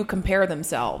people do compare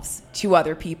themselves to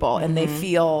other people, and they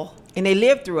feel And they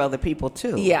live through other people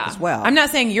too, as well. I'm not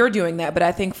saying you're doing that, but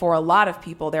I think for a lot of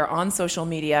people, they're on social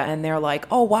media and they're like,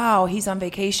 oh, wow, he's on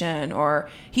vacation, or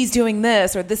he's doing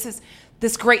this, or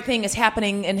this great thing is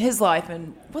happening in his life,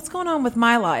 and what's going on with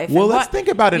my life? Well, let's think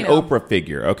about an Oprah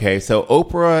figure, okay? So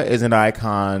Oprah is an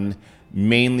icon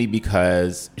mainly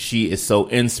because she is so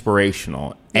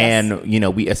inspirational. Yes.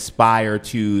 And, we aspire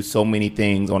to so many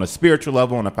things on a spiritual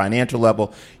level, on a financial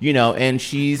level, and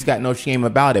she's got no shame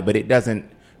about it, but it doesn't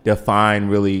define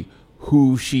really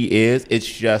who she is. It's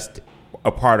just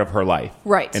a part of her life.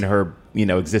 Right. And her,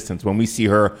 existence. When we see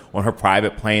her on her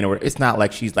private plane, or it's not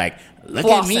like she's like, look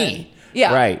Flossing. at me.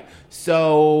 Yeah. Right.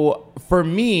 So for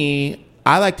me,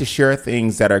 I like to share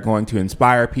things that are going to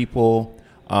inspire people.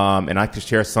 And I like to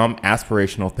share some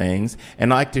aspirational things.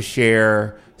 And I like to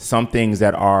share some things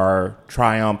that are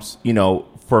triumphs,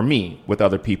 for me with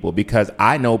other people, because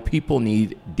I know people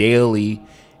need daily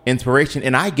inspiration,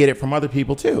 and I get it from other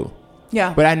people too.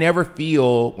 Yeah. But I never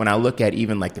feel, when I look at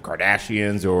even like the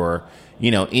Kardashians or,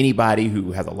 anybody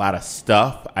who has a lot of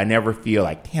stuff, I never feel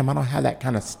like, damn, I don't have that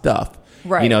kind of stuff.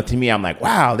 Right. To me, I'm like,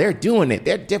 wow, they're doing it.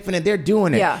 They're different. They're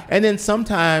doing it. Yeah. And then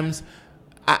sometimes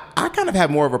I kind of have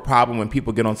more of a problem when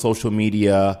people get on social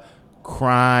media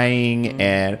crying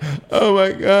and, oh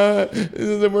my God, this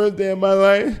is the worst day of my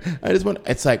life.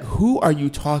 It's like, who are you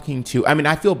talking to? I mean,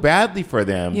 I feel badly for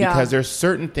them because there's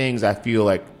certain things I feel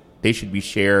like they should be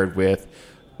shared with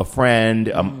a friend,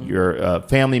 your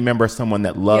family member, someone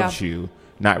that loves you.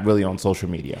 Not really on social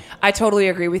media. I totally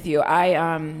agree with you.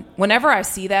 Whenever I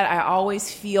see that, I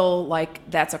always feel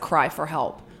like that's a cry for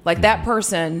help. Like that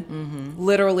person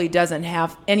literally doesn't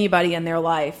have anybody in their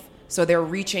life, so they're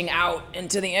reaching out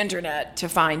into the internet to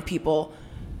find people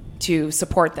to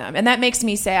support them. And that makes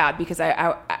me sad, because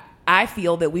I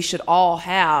feel that we should all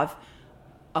have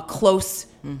a close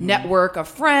network of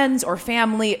friends or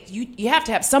family. You have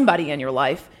to have somebody in your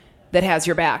life that has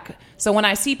your back. So when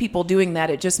I see people doing that,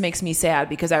 it just makes me sad,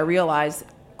 because I realize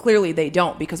clearly they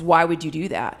don't, because why would you do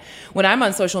that? When I'm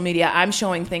on social media, I'm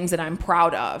showing things that I'm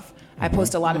proud of. I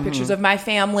post a lot of pictures of my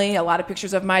family, a lot of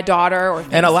pictures of my daughter.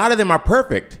 And a lot of them are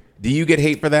perfect. Do you get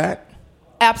hate for that?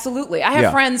 Absolutely. I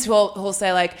have friends who'll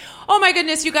say like, oh my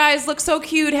goodness, you guys look so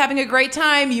cute, having a great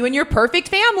time, you and your perfect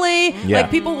family. Yeah. Like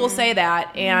people will say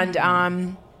that. And,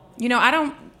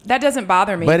 that doesn't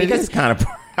bother me. But it is kind of...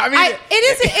 I mean,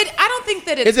 I don't think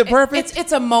that it's... Is it perfect?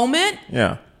 It's a moment.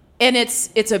 Yeah. And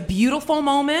it's a beautiful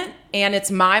moment, and it's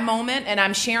my moment, and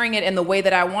I'm sharing it in the way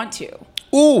that I want to.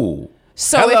 Ooh.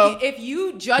 So if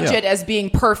you judge it as being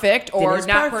perfect or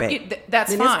not perfect,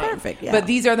 that's fine. It's perfect, yeah. But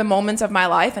these are the moments of my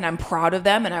life, and I'm proud of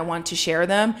them, and I want to share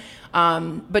them.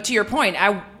 But to your point,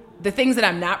 the things that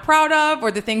I'm not proud of, or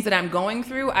the things that I'm going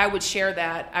through, I wouldn't share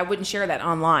that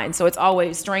online. So it's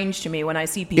always strange to me when I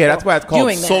see people. Yeah, that's why it's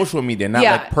called social media, not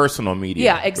like personal media.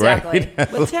 Yeah, exactly.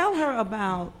 Right? Well, tell her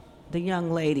about the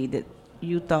young lady that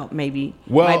you thought might be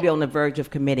on the verge of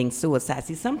committing suicide.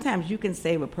 See, sometimes you can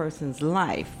save a person's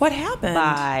life. What happened?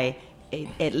 By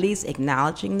at least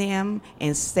acknowledging them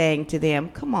and saying to them,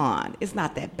 come on, it's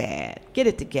not that bad. Get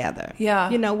it together. Yeah.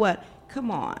 You know what? Come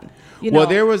on. Well,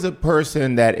 there was a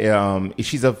person that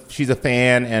she's a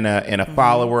fan and a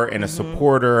follower and a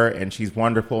supporter, and she's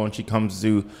wonderful, and she comes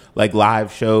to like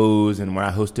live shows and when I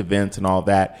host events and all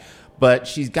that. But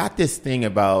she's got this thing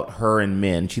about her and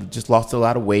men. She just lost a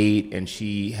lot of weight, and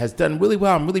she has done really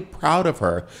well. I'm really proud of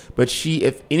her. But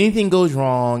if anything goes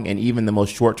wrong, and even the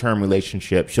most short-term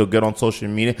relationship, she'll get on social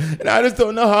media, and I just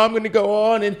don't know how I'm going to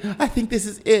go on, and I think this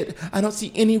is it. I don't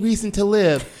see any reason to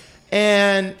live.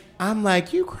 And I'm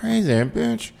like, you crazy,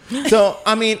 bitch. So,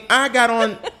 I mean, I got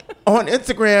on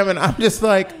Instagram, and I'm just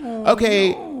like,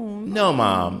 okay, no,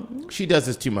 Mom. She does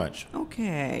this too much.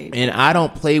 Okay. And I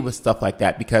don't play with stuff like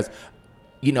that because...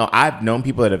 I've known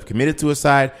people that have committed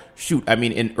suicide. Shoot, I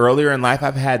mean, earlier in life,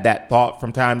 I've had that thought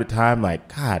from time to time,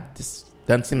 like, God, this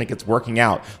doesn't seem like it's working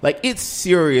out. Like, it's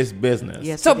serious business.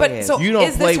 Yes, so you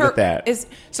don't play with that.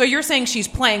 So you're saying she's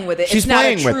playing with it. She's it's not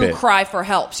playing a true cry for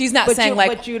help. She's not saying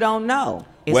but you don't know.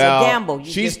 It's a gamble. You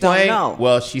she's just playing. Don't know.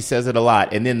 Well, she says it a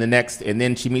lot, and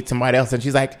then she meets somebody else, and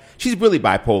she's like, she's really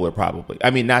bipolar, probably.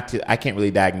 I mean, I can't really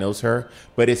diagnose her,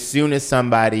 but as soon as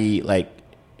somebody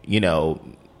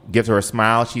gives her a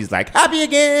smile, she's like, happy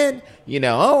again.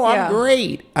 I'm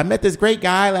great. I met this great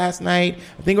guy last night.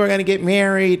 I think we're going to get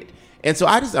married. And so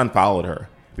I just unfollowed her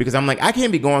because I'm like, I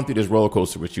can't be going through this roller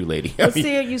coaster with you, lady. But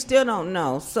see, you still don't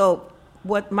know. So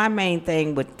what my main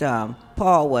thing with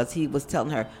Paul was, he was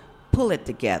telling her, pull it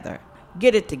together.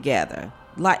 Get it together.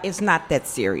 Like, it's not that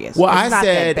serious. Well, it's I not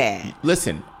said, that bad.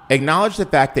 Listen, Acknowledge the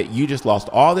fact that you just lost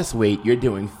all this weight. You're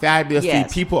doing fabulously.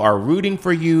 Yes. People are rooting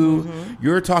for you.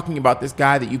 You're talking about this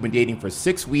guy that you've been dating for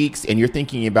 6 weeks, and you're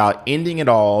thinking about ending it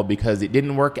all because it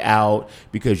didn't work out,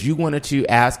 because you wanted to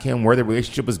ask him where the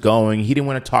relationship was going. He didn't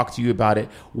want to talk to you about it.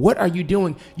 What are you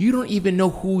doing? You don't even know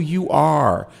who you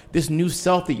are. This new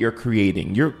self that you're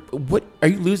creating. What are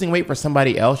you losing weight for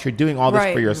somebody else? You're doing all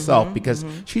this for yourself because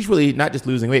she's really not just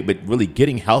losing weight, but really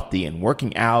getting healthy and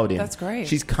working out. And that's great.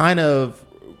 She's kind of,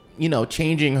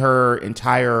 changing her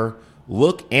entire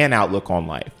look and outlook on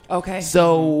life. Okay.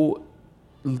 So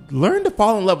learn to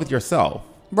fall in love with yourself.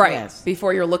 Right. Yes.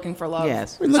 Before you're looking for love. You're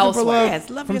looking for love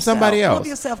from yourself. somebody else. Love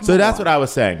yourself so more. that's what I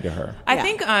was saying to her. I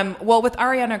think, with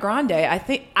Ariana Grande,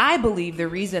 I believe the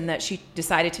reason that she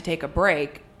decided to take a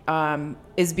break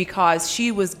is because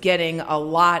she was getting a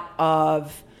lot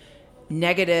of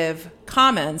negative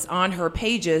comments on her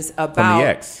pages about From the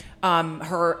ex.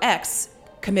 Her ex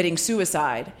committing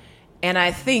suicide. And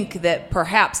I think that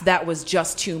perhaps that was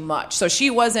just too much. So she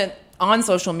wasn't on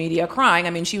social media crying. I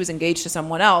mean, she was engaged to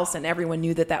someone else and everyone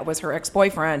knew that that was her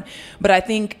ex-boyfriend. But I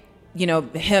think,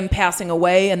 him passing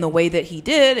away and the way that he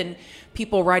did, and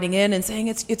people writing in and saying,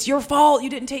 it's your fault. You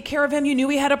didn't take care of him. You knew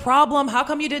he had a problem. How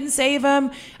come you didn't save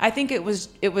him? I think it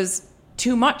was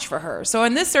too much for her. So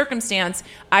in this circumstance,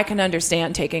 I can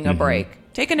understand taking a break.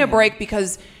 Taking a break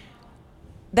because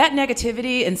that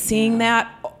negativity and seeing that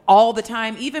all the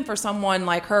time, even for someone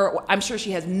like her, I'm sure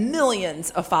she has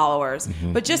millions of followers,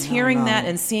 but just hearing that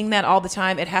and seeing that all the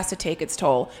time, it has to take its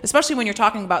toll, especially when you're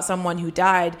talking about someone who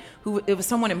died, who it was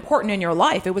someone important in your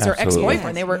life. It was her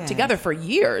ex-boyfriend. They were together for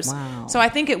years. Wow. So I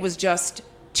think it was just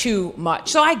too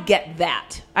much. So I get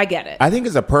that. I get it. I think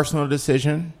it's a personal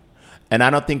decision. And I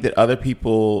don't think that other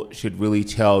people should really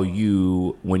tell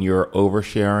you when you're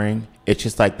oversharing. It's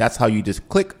just like, that's how you just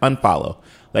click unfollow.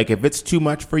 Like, if it's too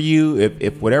much for you,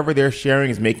 if whatever they're sharing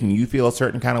is making you feel a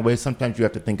certain kind of way, sometimes you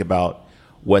have to think about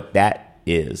what that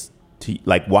is.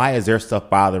 Like, why is their stuff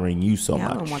bothering you so much?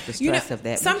 I don't want the stress of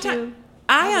that. Sometimes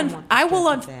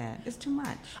It's too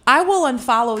much. I will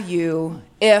unfollow you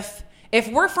if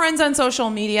we're friends on social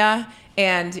media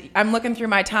and I'm looking through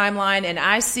my timeline and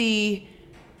I see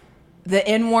the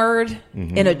N-word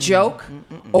in a joke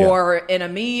or in a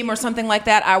meme or something like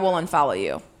that. I will unfollow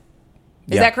you.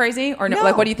 Is that crazy or no?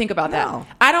 Like, what do you think about that?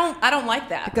 I don't like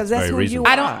that because that's who you are.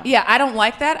 I don't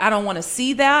like that. I don't want to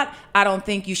see that. I don't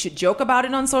think you should joke about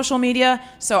it on social media.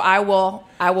 So I will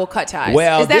cut ties.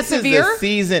 Well, is that this severe? is the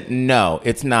season. No,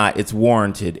 it's not. It's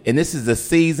warranted, and this is the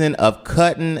season of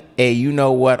cutting a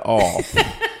you-know-what off.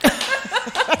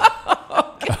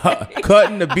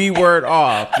 Cutting the B word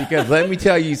off, because let me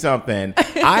tell you something.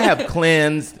 I have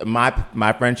cleansed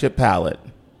my friendship palette.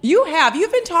 You have.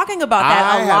 You've been talking about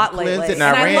that a lot lately. And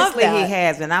I love that. He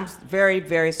has, and I'm very,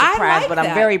 very surprised, but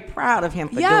I'm very proud of him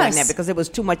for doing that because it was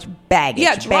too much baggage.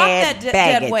 Yeah, drop that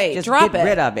dead weight. Just drop get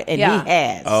rid of it, and he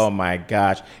has. Oh, my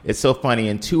gosh. It's so funny.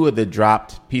 In 2 of the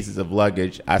dropped pieces of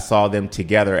luggage, I saw them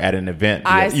together at an event.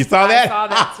 You saw that? I saw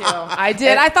that, too. I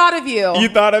did. I thought of you. You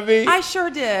thought of me? I sure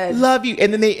did. Love you.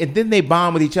 And then they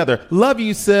bond with each other. Love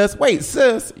you, sis. Wait,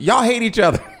 sis, y'all hate each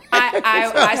other.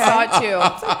 I saw it too.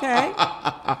 It's okay.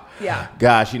 Yeah.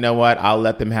 Gosh, you know what? I'll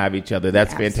let them have each other.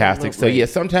 That's fantastic. So yeah,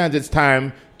 sometimes it's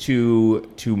time to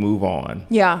move on.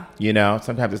 Yeah.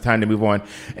 Sometimes it's time to move on.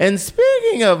 And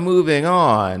speaking of moving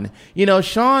on,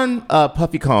 Sean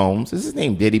Puffy Combs, is his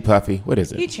name Diddy Puffy? What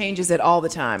is it? He changes it all the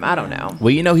time. I don't know.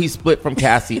 Well, he split from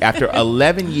Cassie after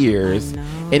 11 years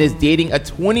and is dating a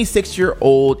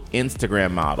 26-year-old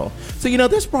Instagram model. So,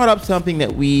 this brought up something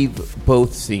that we've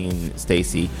both seen,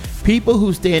 Stacey. People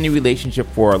who stay in a relationship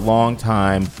for a long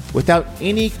time without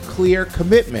any clear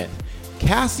commitment.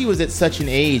 Cassie was at such an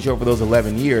age over those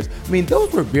 11 years. I mean,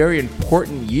 those were very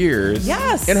important years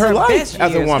in her life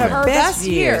as a woman. Her best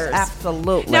years.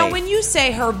 Absolutely. Now, when you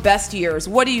say her best years,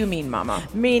 what do you mean, Mama?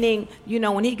 Meaning,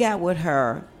 when he got with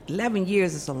her, 11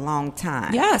 years is a long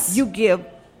time. Yes. You give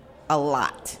a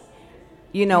lot,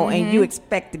 and you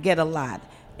expect to get a lot.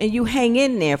 And you hang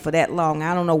in there for that long.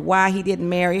 I don't know why he didn't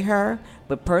marry her,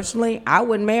 but personally, I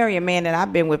wouldn't marry a man that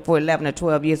I've been with for 11 or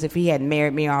 12 years if he hadn't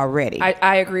married me already.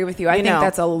 I agree with you. I think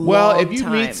that's a long time. Well, if you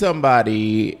meet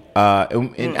somebody,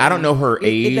 and I don't know her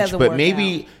age, but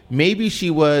maybe she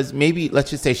was,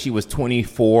 let's just say she was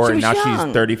 24 and now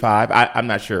she's 35. I'm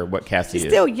not sure what Cassie is.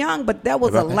 She's still young, but that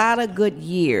was a lot of good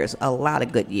years. A lot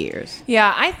of good years.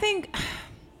 Yeah, I think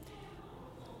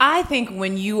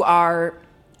when you are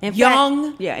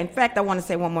young. In fact, I want to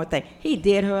say one more thing. He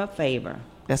did her a favor.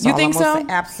 That's you all think I'm gonna so?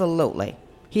 Say. Absolutely.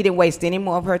 He didn't waste any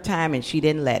more of her time, and she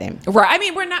didn't let him. Right. I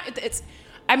mean, we're not.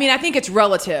 I mean, I think it's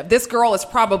relative. This girl is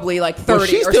probably like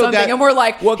 30 or something, and we're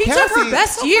like, he took her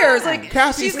best years. Like,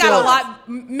 she's got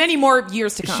many more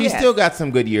years to come. She's still got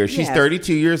some good years. She's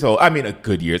 32 years old. I mean,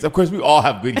 good years. Of course, we all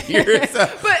have good years.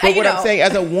 but what I'm saying,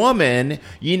 as a woman,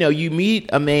 you meet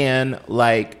a man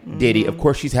like Diddy. Of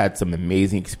course, she's had some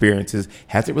amazing experiences.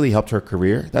 Has it really helped her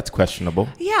career? That's questionable.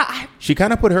 Yeah. She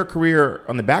kind of put her career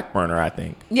on the back burner, I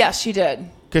think. Yes, she did.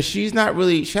 Because she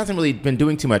hasn't really been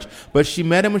doing too much. But she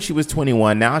met him when she was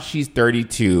 21. Now she's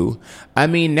 32. I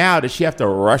mean, now does she have to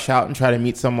rush out and try to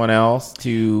meet someone else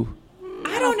to...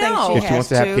 I don't know. If she wants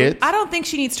to have kids? I don't think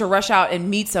she needs to rush out and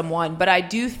meet someone, but I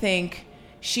do think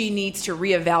she needs to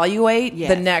reevaluate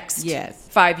the next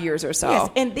 5 years or so. Yes,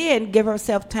 and then give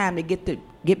herself time to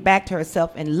get back to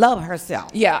herself and love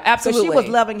herself. Yeah, absolutely. So she was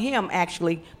loving him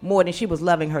actually more than she was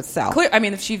loving herself. Clear. I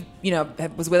mean, if she,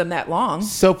 was with him that long.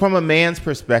 So from a man's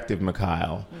perspective,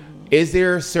 Mikhail, is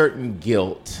there a certain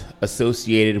guilt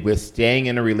associated with staying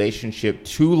in a relationship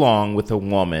too long with a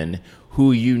woman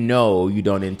who you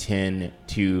don't intend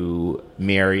to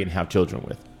marry and have children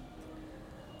with?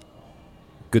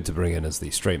 Good to bring in as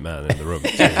the straight man in the room.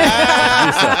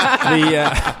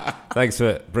 Thanks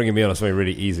for bringing me on something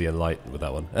really easy and light with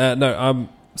that one.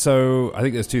 So I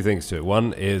think there's two things to it.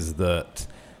 One is that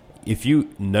if you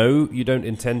know you don't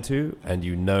intend to, and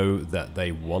you know that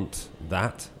they want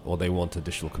that, or they want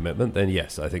additional commitment, then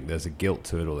yes, I think there's a guilt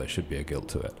to it, or there should be a guilt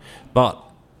to it. But,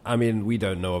 I mean, we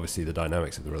don't know, obviously, the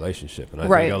dynamics of the relationship. And I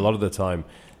think a lot of the time,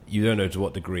 you don't know to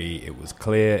what degree it was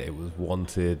clear, it was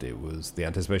wanted, it was the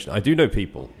anticipation. I do know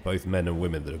people, both men and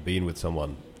women, that have been with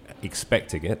someone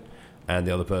expecting it, and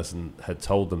the other person had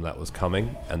told them that was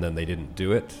coming, and then they didn't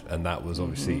do it, and that was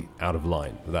obviously out of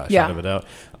line, without a shadow of a doubt.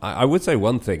 I would say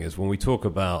one thing is, when we talk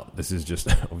about, this is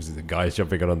just, obviously the guys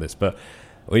jumping on this, but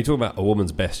when you talk about a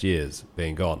woman's best years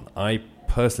being gone, I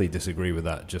personally disagree with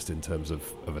that just in terms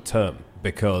of a term,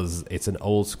 because it's an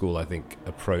old school, I think,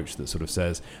 approach that sort of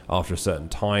says after a certain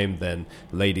time, then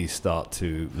ladies start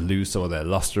to lose some of their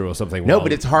luster or something. No,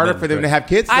 but it's harder for them to have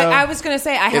kids, though. I was going to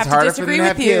say, I have to disagree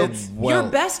with you. Your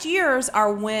best years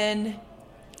are when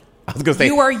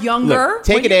you are younger. Look,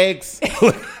 take it, eggs.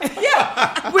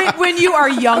 Yeah. When you are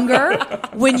younger,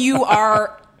 when you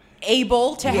are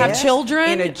able to have children,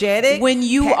 energetic, when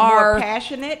you are more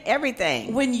passionate,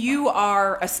 everything, when you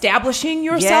are establishing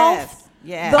yourself.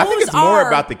 Yes. I think it's more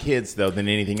about the kids, though, than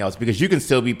anything else, because you can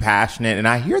still be passionate. And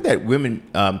I hear that women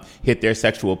hit their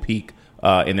sexual peak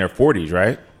in their 40s,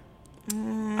 right?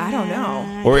 I don't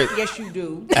know. Yes, you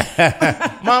do.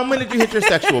 Mom, when did you hit your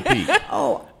sexual peak?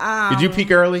 Did you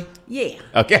peak early? Yeah.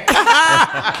 Okay.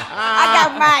 I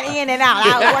got mine in and out.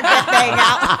 I worked that thing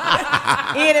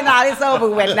out. In and out. It's over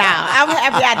with now. I'm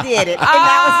happy I did it. And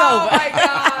now it's over. Oh, my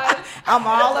God. I'm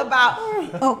all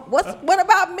about, what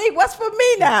about me? What's for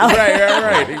me now?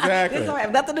 Right, exactly. This don't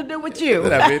have nothing to do with you.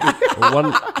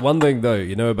 One thing,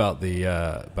 though, about the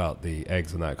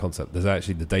eggs and that concept, there's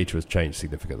actually, the data has changed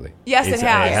significantly. Yes, it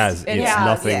has. It's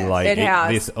nothing like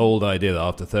this old idea that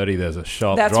after 30 there's a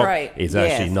sharp drop. That's right. It's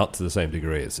actually not to the same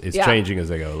degree. It's changing as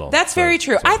they go along. That's very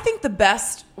true. I think the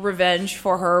best revenge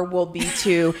for her will be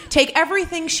to take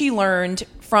everything she learned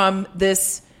from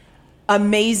this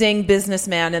amazing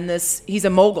businessman, and he's a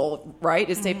mogul, right?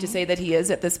 It's safe to say that he is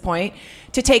at this point.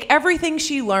 To take everything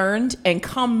she learned and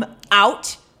come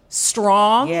out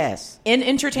strong in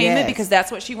entertainment, because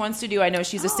that's what she wants to do. I know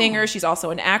she's a singer. She's also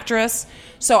an actress.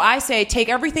 So I say take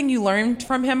everything you learned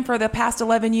from him for the past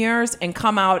 11 years and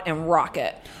come out and rock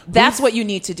it. That's what you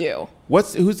need to do.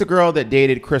 Who's the girl that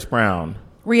dated Chris Brown?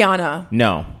 Rihanna.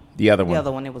 No, the other one. The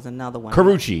other one, it was another one.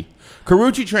 Karrueche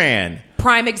Tran.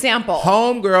 Prime example.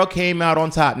 Homegirl came out on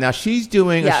top. Now she's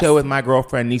doing a show with my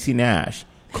girlfriend, Niecy Nash.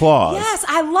 Claus. Yes,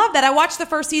 I love that. I watched the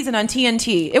first season on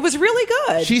TNT. It was really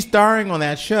good. She's starring on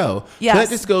that show. Yes. So that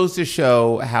just goes to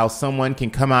show how someone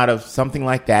can come out of something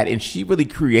like that, and she really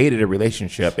created a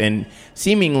relationship. And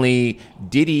seemingly,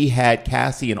 Diddy had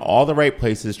Cassie in all the right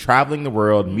places, traveling the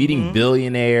world, meeting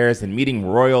billionaires and meeting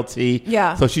royalty.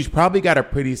 Yeah. So she's probably got a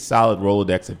pretty solid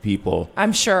Rolodex of people,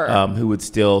 I'm sure, who would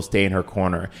still stay in her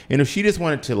corner. And if she just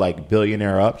wanted to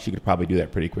billionaire up, she could probably do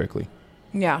that pretty quickly.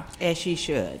 Yeah, as she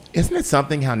should. Isn't it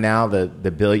something how now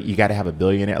you got to have a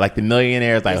billionaire? Like the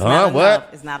millionaire is like, it's what?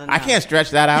 It's not enough. I can't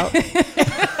stretch that out.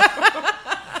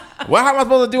 Well, how am I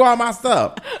supposed to do all my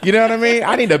stuff? You know what I mean?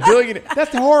 I need $1 billion.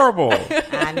 That's horrible.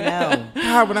 I know.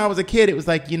 God, when I was a kid, it was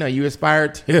like, you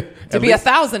aspired to be a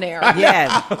thousandaire.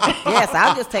 Yes.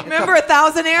 I'll just take Remember a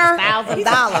thousandaire? $1,000.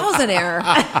 Thousandaire.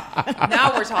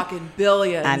 Now we're talking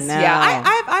billions. I know. Yeah,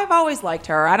 I've always liked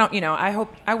her.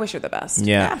 I wish her the best.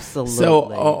 Yeah. Absolutely.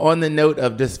 So on the note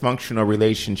of dysfunctional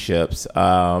relationships.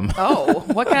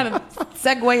 What kind of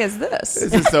segue is this?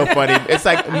 This is so funny. It's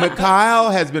like Mikhail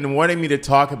has been wanting me to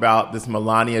talk about this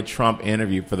Melania Trump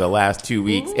interview for the last 2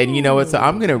 weeks. Ooh. And you know what? So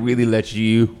I'm going to really let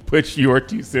you put your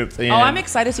 2 cents in. Oh, I'm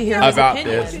excited to hear his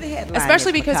opinion.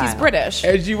 Especially because he's British.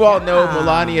 As you all know,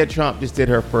 Melania Trump just did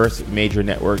her first major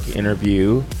network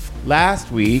interview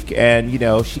last week. And,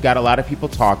 she got a lot of people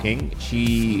talking.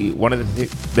 One of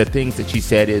the things that she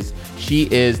said is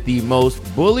she is the most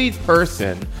bullied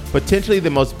person, potentially the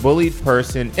most bullied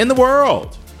person in the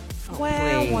world.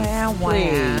 Wow.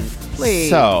 Please.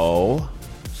 So,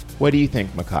 what do you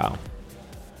think, Mikhail?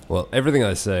 Well, everything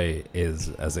I say is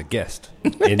as a guest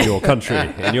in your country,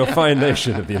 in your fine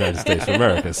nation of the United States of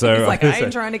America. So it's like I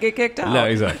ain't trying to get kicked out. No,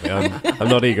 exactly. I'm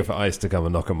not eager for ICE to come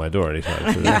and knock on my door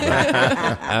anytime soon.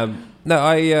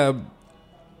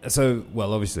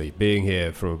 Obviously, being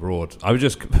here from abroad, I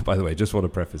would by the way, just want to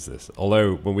preface this.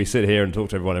 Although when we sit here and talk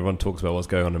to everyone talks about what's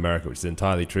going on in America, which is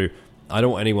entirely true. I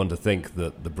don't want anyone to think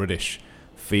that the British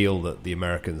feel that the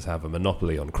Americans have a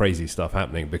monopoly on crazy stuff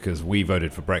happening because we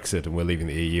voted for Brexit and we're leaving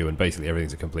the EU and basically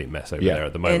everything's a complete mess over there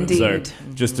at the moment. Indeed. So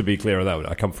just to be clear on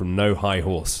that, I come from no high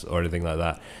horse or anything like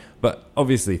that. But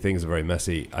obviously things are very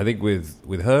messy. I think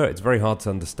with her, it's very hard to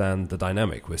understand the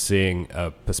dynamic. We're seeing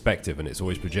a perspective and it's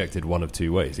always projected one of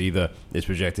two ways. Either it's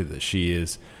projected that she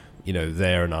is,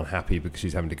 there and unhappy because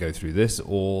she's having to go through this,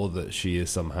 or that she is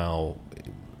somehow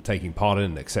taking part in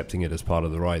and accepting it as part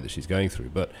of the ride that she's going through.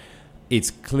 But it's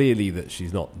clearly that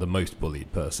she's not the most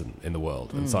bullied person in the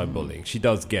world, and cyberbullying. She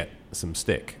does get some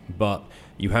stick, but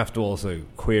you have to also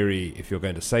query, if you're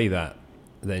going to say that,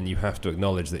 then you have to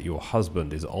acknowledge that your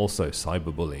husband is also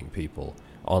cyberbullying people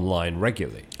online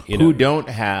regularly. Who don't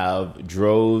have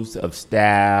droves of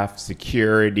staff,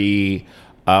 security,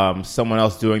 someone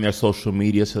else doing their social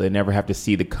media so they never have to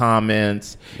see the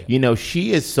comments. Yeah.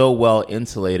 She is so well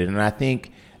insulated, and I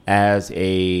think as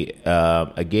a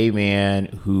gay man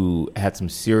who had some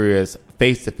serious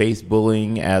face-to-face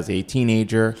bullying as a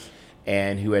teenager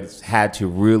and who had to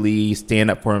really stand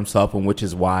up for himself, and which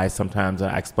is why sometimes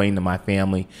I explain to my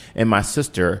family and my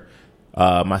sister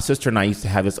and I used to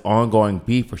have this ongoing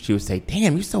beef where she would say,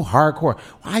 damn, you're so hardcore.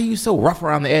 Why are you so rough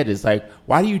around the edges? Like,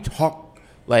 why do you talk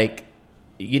like,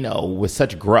 with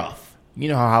such gruff? You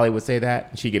know how Holly would say that?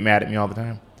 And she'd get mad at me all the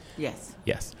time? Yes.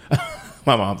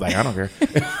 My mom's like, I don't care.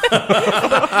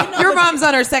 Your mom's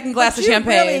on her second glass of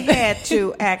champagne. You really had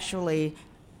to actually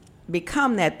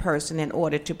become that person in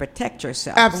order to protect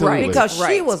yourself. Absolutely. Because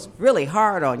she was really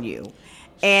hard on you.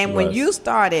 And when you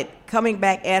started coming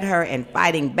back at her and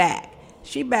fighting back,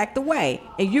 she backed away.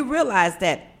 And you realized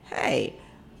that, hey,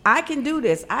 I can do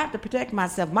this. I have to protect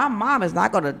myself. My mom is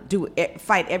not going to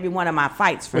fight every one of my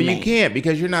fights for me. Well, you can't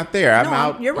because you're not there. I'm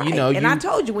out. You're right. And I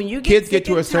told you, when you kids get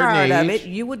to a certain age of it,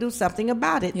 you will do something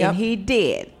about it. Yep. And he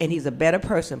did. And he's a better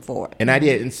person for it. And I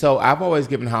did. And so I've always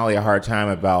given Holly a hard time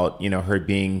about, her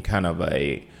being kind of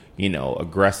a,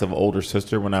 aggressive older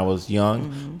sister when I was young.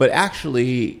 Mm-hmm. But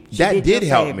actually, that did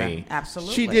help me.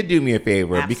 Absolutely. She did do me a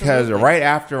favor because right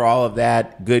after all of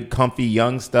that good, comfy,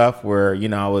 young stuff where,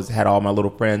 I had all my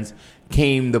little friends,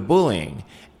 came the bullying.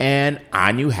 And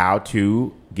I knew how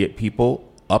to get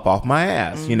people up off my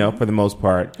ass, for the most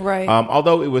part. Right.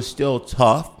 Although it was still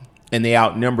tough and they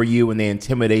outnumber you and they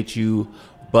intimidate you.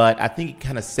 But I think it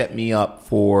kind of set me up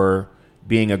for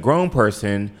being a grown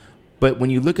person. But when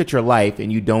you look at your life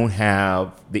and you don't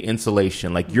have the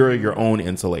insulation, like you're your own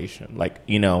insulation, like,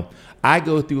 I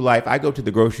go through life, I go to the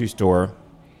grocery store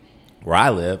where I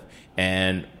live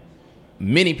and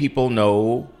many people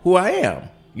know who I am,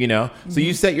 Mm-hmm. So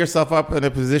you set yourself up in a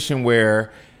position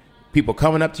where people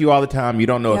coming up to you all the time, you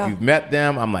don't know if you've met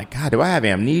them. I'm like, God, do I have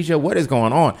amnesia? What is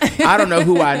going on? I don't know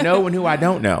who I know and who I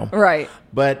don't know. Right.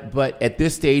 But at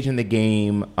this stage in the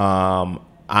game,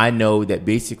 I know that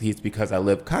basically it's because I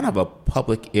live kind of a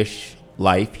public-ish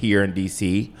life here in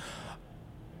D.C.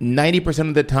 90%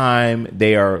 of the time,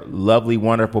 they are lovely,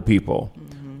 wonderful people. Mm-hmm.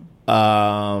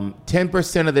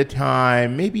 10% of the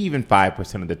time, maybe even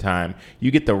 5% of the time,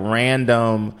 you get the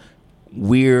random,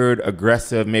 weird,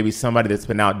 aggressive, maybe somebody that's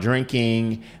been out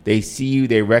drinking. They see you,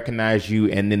 they recognize you,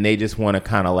 and then they just want to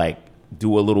kind of like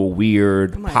do a little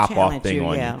weird pop-off thing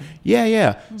on you.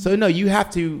 Yeah. Mm-hmm. So, no, you have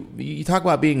to, you talk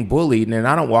about being bullied, and then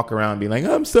I don't walk around being like,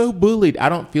 I'm so bullied. I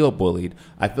don't feel bullied.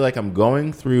 I feel like I'm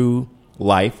going through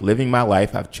life, living my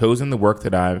life. I've chosen the work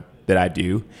that I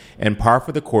do, and par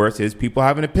for the course is people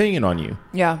have an opinion on you.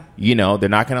 Yeah. You know, they're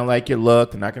not going to like your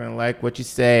look. They're not going to like what you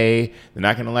say. They're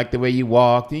not going to like the way you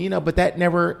walk. You know, but that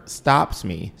never stops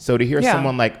me. So to hear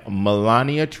someone like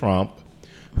Melania Trump,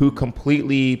 who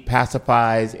completely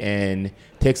pacifies and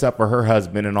takes up for her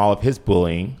husband and all of his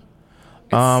bullying,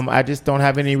 I just don't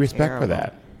have any respect for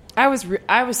that. I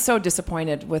was so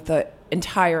disappointed with the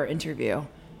entire interview.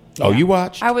 Yeah. Oh, you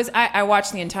watched? I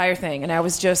watched the entire thing, and I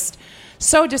was just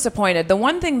so disappointed. The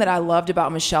one thing that I loved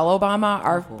about Michelle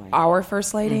Obama, our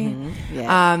first lady,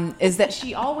 is that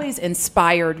she always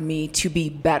inspired me to be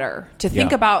better, to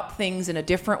think about things in a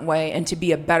different way, and to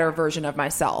be a better version of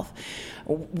myself.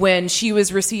 When she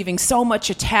was receiving so much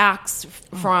attacks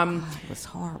from it was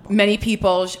horrible. Many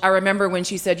people, I remember when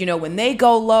she said, when they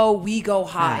go low, we go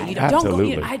high. Right. Don't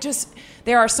go.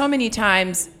 There are so many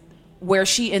times where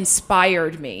she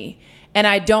inspired me, and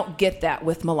I don't get that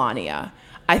with Melania.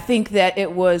 I think that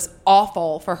it was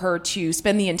awful for her to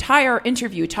spend the entire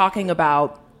interview talking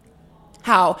about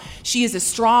how she is a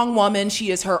strong woman, she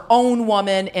is her own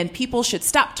woman, and people should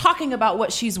stop talking about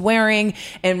what she's wearing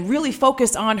and really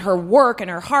focus on her work and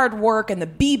her hard work and the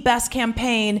Be Best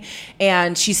campaign.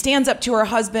 And she stands up to her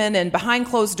husband, and behind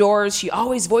closed doors, she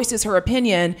always voices her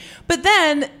opinion. But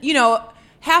then,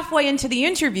 halfway into the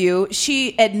interview,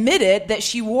 she admitted that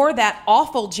she wore that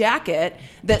awful jacket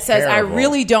that says, "I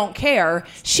really don't care."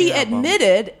 She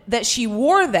admitted that she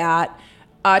wore that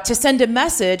to send a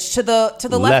message to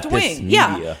the left wing.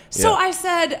 Media. Yeah. So I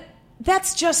said,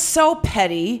 that's just so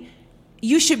petty.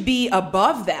 You should be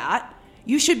above that.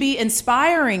 You should be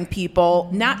inspiring people,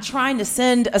 not trying to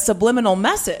send a subliminal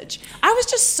message. I was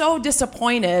just so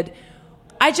disappointed.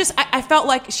 I felt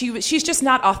like she's just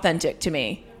not authentic to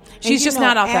me. She's just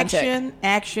not authentic.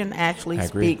 Action actually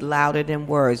speak louder than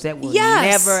words. That will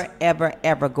never, ever,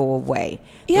 ever go away.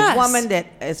 Yes. The woman that,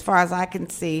 as far as I can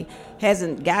see,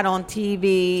 hasn't got on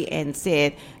TV and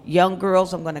said, young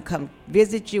girls, I'm going to come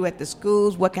visit you at the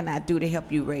schools. What can I do to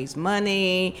help you raise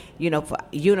money, for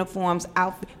uniforms,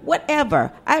 outfit,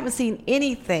 whatever. I haven't seen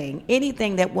anything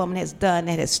that woman has done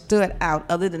that has stood out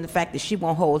other than the fact that she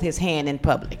won't hold his hand in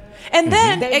public. And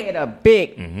then they made a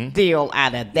big deal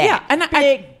out of that. Yeah, and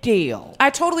big deal. I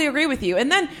totally agree with you.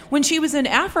 And then when she was in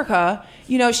Africa,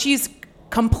 she's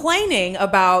complaining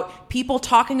about people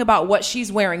talking about what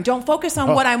she's wearing. Don't focus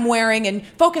on what I'm wearing and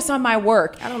focus on my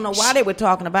work. I don't know why they were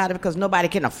talking about it, because nobody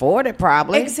can afford it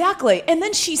probably. Exactly. And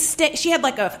then she had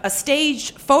like a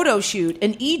staged photo shoot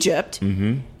in Egypt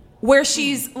where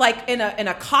she's like in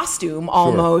a costume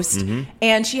almost,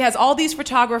 and she has all these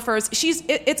photographers.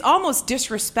 It's almost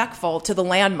disrespectful to the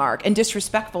landmark and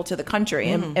disrespectful to the country,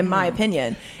 in my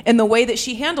opinion, in the way that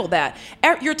she handled that.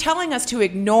 You're telling us to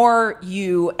ignore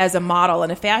you as a model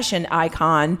and a fashion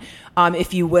icon,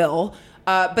 if you will.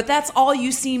 But that's all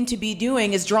you seem to be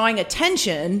doing, is drawing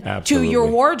attention to your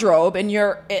wardrobe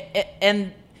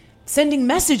and sending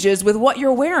messages with what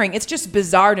you're wearing. It's just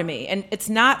bizarre to me, and it's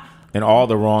not. And all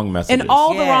the wrong messages. And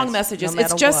all the wrong messages. No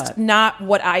it's just what. Not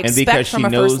what I expect from a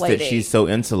first lady. And because she knows that she's so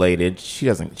insulated,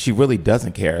 she really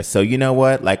doesn't care. So you know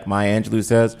what? Like Maya Angelou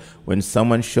says, when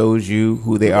someone shows you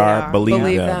who they are, believe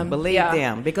them. Believe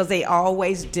them, because they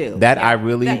always do. That I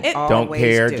really don't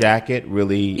care jacket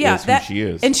really is who she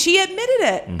is. And she admitted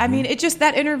it. I mean,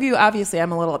 that interview, obviously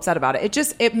I'm a little upset about it.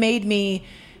 It made me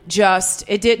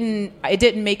it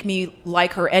didn't make me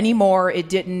like her anymore. It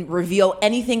didn't reveal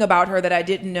anything about her that I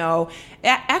didn't know.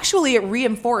 Actually, it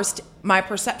reinforced my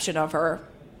perception of her.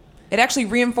 It actually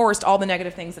reinforced all the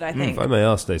negative things that I think. If I may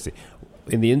ask, Stacey,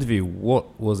 in the interview,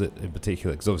 what was it in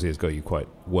particular? Because obviously it's got you quite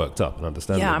worked up and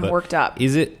understandable. Yeah, I'm worked up.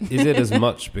 Is it as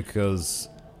much because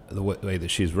the way that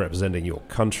she's representing your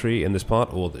country in this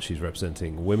part, or that she's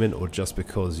representing women, or just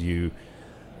because you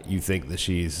think that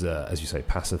she's, as you say,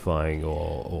 pacifying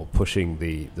or pushing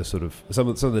the sort of some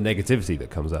of the negativity that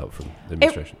comes out from the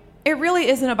administration? It really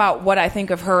isn't about what I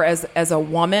think of her as a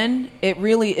woman. It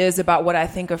really is about what I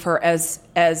think of her as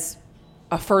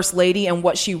a first lady and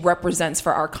what she represents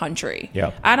for our country.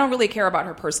 Yeah. I don't really care about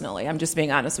her personally. I'm just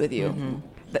being honest with you.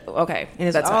 Okay.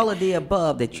 And it's all of the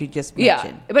above that you just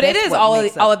mentioned. Yeah, but it is all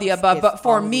of the above. But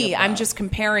for me, I'm just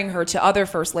comparing her to other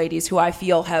first ladies who I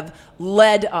feel have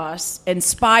led us,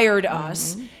 inspired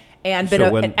us, and been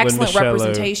an excellent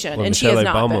representation. When and Michelle she has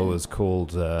not Obama been. was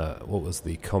called, what was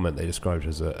the comment they described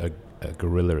as a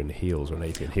gorilla in heels or an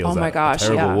ape in heels? Oh my gosh, a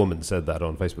terrible yeah. woman said that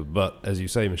on Facebook. But as you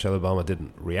say, Michelle Obama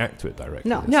didn't react to it directly.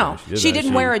 No, she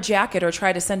didn't wear a jacket or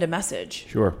try to send a message.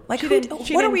 Sure. Like, She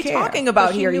what are we didn't care. talking about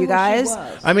But she here, knew you who she guys?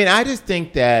 was. I mean, I just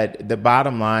think that the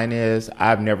bottom line is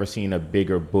I've never seen a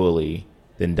bigger bully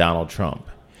than Donald Trump.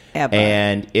 Ever.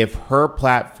 And if her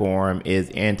platform is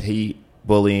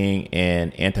anti-bullying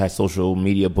and anti-social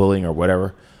media bullying or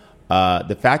whatever,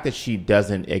 the fact that she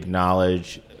doesn't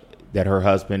acknowledge that her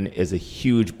husband is a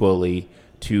huge bully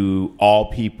to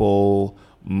all people,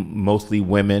 mostly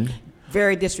women.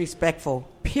 Very disrespectful,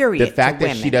 period. The fact to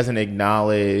that women. she doesn't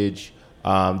acknowledge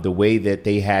the way that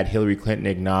they had Hillary Clinton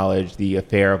acknowledge the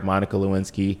affair of Monica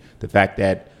Lewinsky, the fact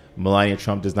that Melania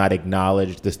Trump does not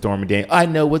acknowledge the Stormy Daniels. I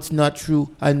know it's not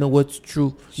true. I know what's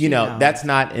true. You know, that's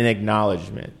not an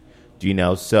acknowledgement.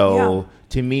 So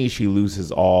to me, she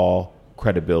loses all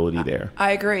credibility there.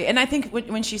 I agree. And I think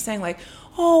when she's saying like,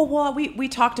 oh, well, we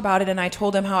talked about it and I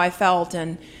told him how I felt,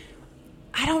 and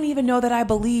I don't even know that I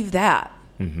believe that.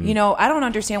 Mm-hmm. I don't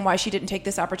understand why she didn't take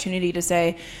this opportunity to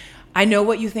say, I know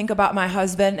what you think about my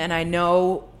husband and I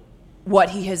know what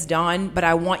he has done, but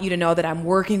I want you to know that I'm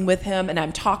working with him and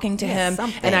I'm talking to him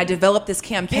and I developed this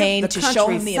campaign to show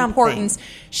him the importance.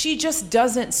 She just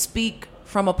doesn't speak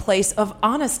from a place of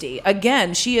honesty.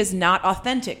 Again, she is not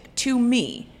authentic to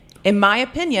me. In my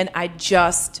opinion, I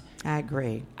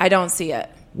agree. I don't see it.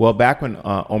 Well, back when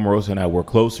Omarosa and I were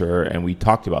closer and we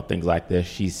talked about things like this,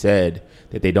 she said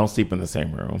that they don't sleep in the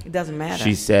same room. It doesn't matter.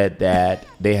 She said that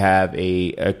they have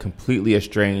a completely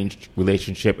estranged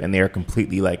relationship and they're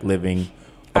completely like living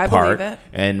apart. I believe it.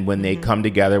 And when they come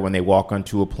together, when they walk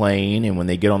onto a plane and when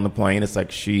they get on the plane, it's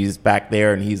like she's back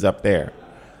there and he's up there.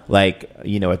 Like,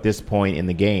 at this point in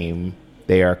the game,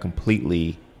 they are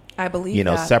completely, I believe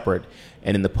that. separate.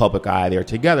 And in the public eye, they're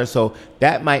together. So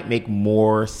that might make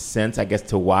more sense, I guess,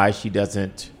 to why she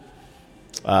doesn't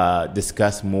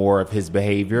discuss more of his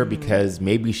behavior, because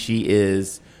maybe she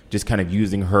is just kind of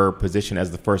using her position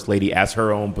as the first lady as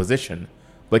her own position.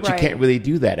 But you can't really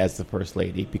do that as the first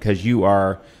lady because you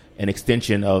are an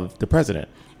extension of the president.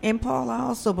 And Paul, I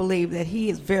also believe that he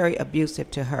is very abusive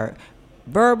to her.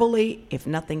 Verbally, if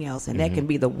nothing else, and that can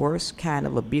be the worst kind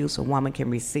of abuse a woman can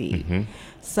receive.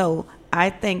 So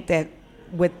I think that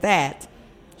with that,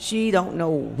 she don't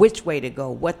know which way to go,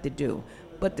 what to do.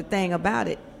 But the thing about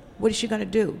it, what is she going to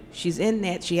do? She's in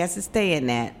that. She has to stay in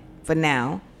that for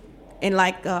now. And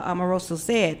like Omarosa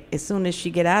said, as soon as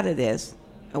she get out of this,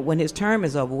 when his term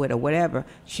is over with or whatever,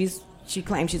 she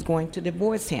claims she's going to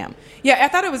divorce him. Yeah, I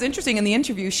thought it was interesting in the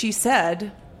interview. She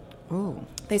said, Ooh.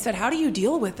 They said, how do you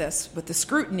deal with this, with the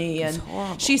scrutiny? And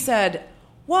she said,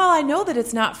 well, I know that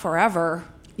it's not forever.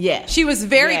 Yes. She was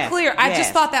very clear. I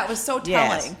just thought that was so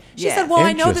telling. She said, well,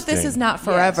 I know that this is not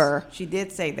forever. Yes. She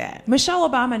did say that. Michelle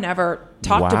Obama never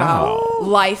talked about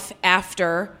life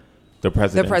after the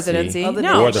presidency.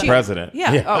 No, or the president.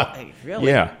 Yeah. Oh, really?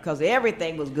 Yeah. Because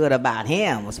everything was good about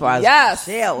him as far as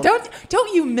Michelle.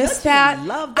 Don't you miss that?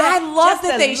 Love that? I love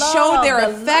that they showed their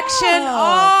affection.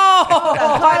 Oh,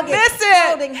 I miss it.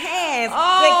 Holding hands,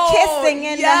 the kissing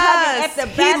and the hugging at the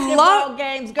basketball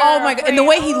games. Girl, oh my God! And the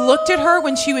way he looked at her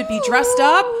when she would be dressed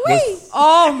up.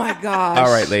 Oh my gosh!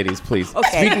 All right, ladies, please.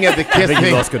 Okay. Speaking of the I think he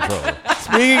kissing, lost control.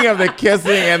 speaking of the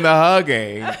kissing and the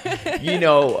hugging,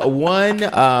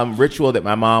 one ritual that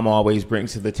my mom always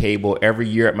brings to the table every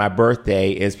year at my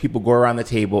birthday is people go around the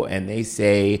table and they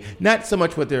say not so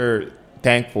much what they're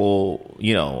thankful,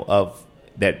 of,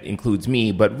 that includes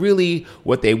me, but really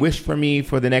what they wish for me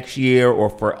for the next year or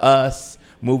for us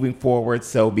moving forward.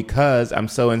 So because I'm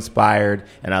so inspired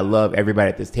and I love everybody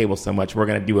at this table so much, we're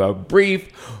going to do a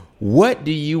brief, what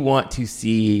do you want to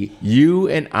see you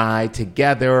and I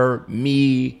together,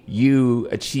 me, you,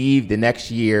 achieve the next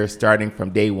year starting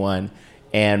from day one?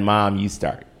 And Mom, you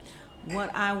start.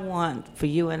 What I want for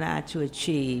you and I to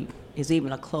achieve is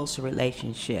even a closer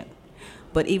relationship.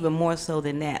 But even more so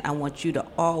than that, I want you to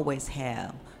always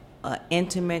have an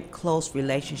intimate, close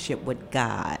relationship with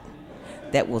God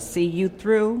that will see you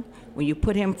through. When you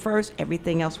put him first,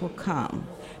 everything else will come.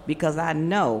 Because I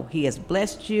know he has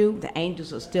blessed you. The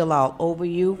angels are still all over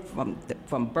you from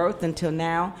birth until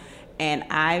now. And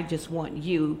I just want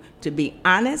you to be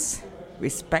honest,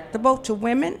 respectable to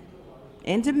women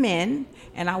and to men,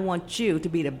 and I want you to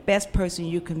be the best person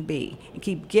you can be and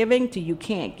keep giving till you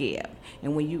can't give.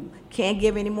 And when you can't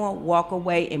give anymore, walk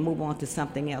away and move on to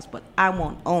something else. But I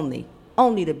want only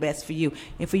the best for you,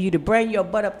 and for you to bring your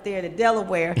butt up there to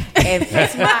Delaware and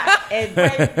fix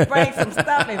bring some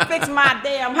stuff and fix my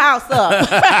damn house up.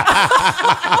 Design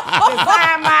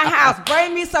my house.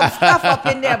 Bring me some stuff up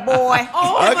in there, boy.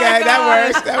 Oh Okay,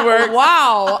 that works.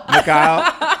 Wow. Mikhail.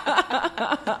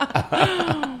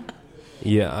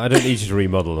 Yeah, I don't need you to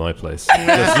remodel my place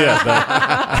just yet. But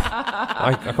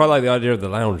I quite like the idea of the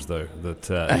lounge, though,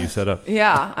 that you set up.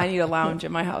 Yeah, I need a lounge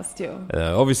in my house too.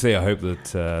 Obviously, I hope that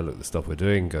the stuff we're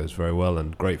doing goes very well,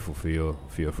 and grateful for your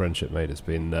friendship, mate. It's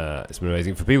been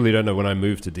amazing. For people who don't know, when I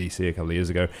moved to DC a couple of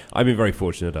years ago, I've been very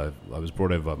fortunate. I was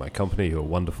brought over by my company, who are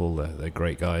wonderful. They're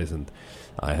great guys, and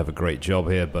I have a great job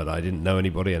here. But I didn't know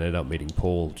anybody. I ended up meeting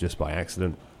Paul just by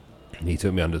accident. And he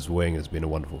took me under his wing. Has been a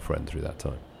wonderful friend through that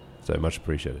time. So much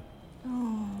appreciated.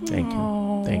 Thank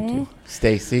you.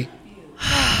 Stacy.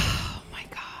 Oh my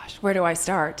gosh, where do I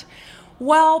start?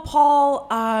 Well, Paul,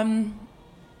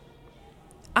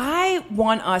 I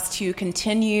want us to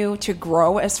continue to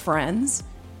grow as friends.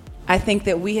 I think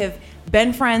that we have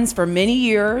been friends for many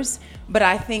years, but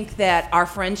I think that our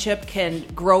friendship can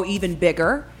grow even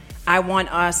bigger. I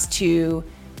want us to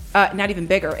not even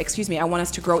bigger, excuse me. I want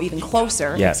us to grow even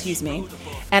closer, excuse me.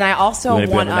 And I also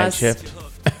want us... shift?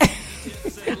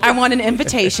 I want an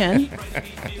invitation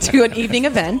to an evening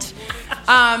event.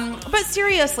 But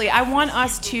seriously, I want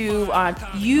us to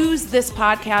use this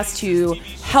podcast to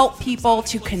help people,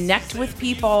 to connect with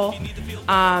people.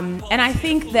 And I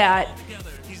think that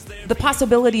the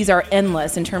possibilities are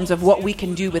endless in terms of what we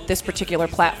can do with this particular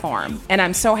platform. And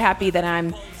I'm so happy that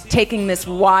I'm taking this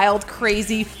wild,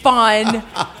 crazy, fun,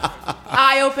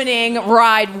 eye-opening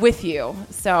ride with you.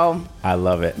 So I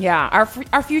love it. Yeah,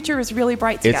 our future is really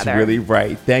bright together. It's really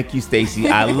bright. Thank you, Stacy.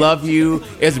 I love you.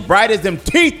 As bright as them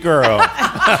teeth, girl. The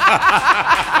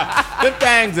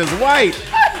fangs is white.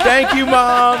 Thank you,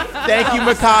 Mom. Thank you,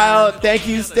 Mikhail. Thank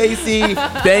you, Stacy.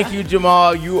 Thank you,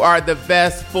 Jamal. You are the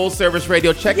best. Full Service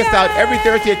Radio. Check us out every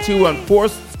Thursday at 2 on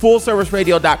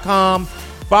fullserviceradio.com.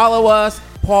 Follow us,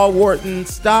 Paul Wharton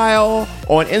Style,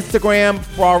 on Instagram,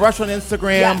 Raw Rush on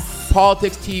Instagram,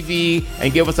 Paulitics TV,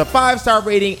 and give us a 5-star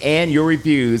rating and your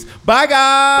reviews. Bye,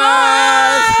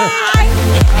 guys. Bye.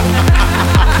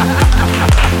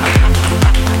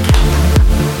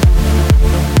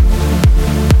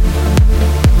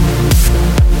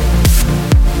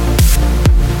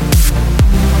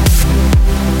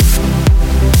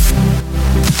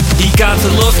 Got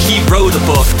the look, he wrote a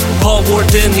book. Paul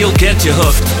Wharton, he'll get you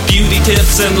hooked. Beauty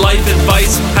tips and life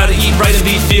advice. How to eat right and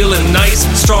be feeling nice.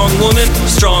 Strong woman,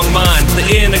 strong mind. The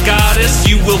inner goddess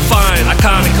you will find.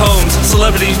 Iconic homes,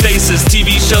 celebrity faces,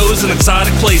 TV shows and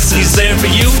exotic places. He's there for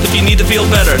you if you need to feel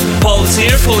better. Paul is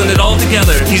here pulling it all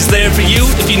together. He's there for you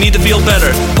if you need to feel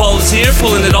better. Paul is here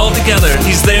pulling it all together.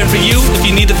 He's there for you if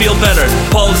you need to feel better.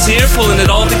 Paul is here pulling it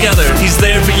all together. He's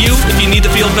there for you if you need to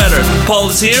feel better.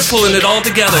 Paul is here pulling it all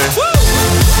together.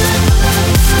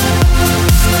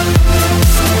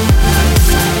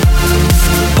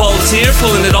 Paul is here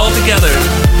pulling it all together.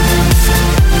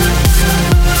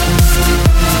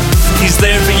 He's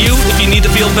there for you if you need to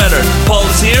feel better. Paul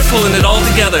is here pulling it all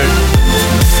together.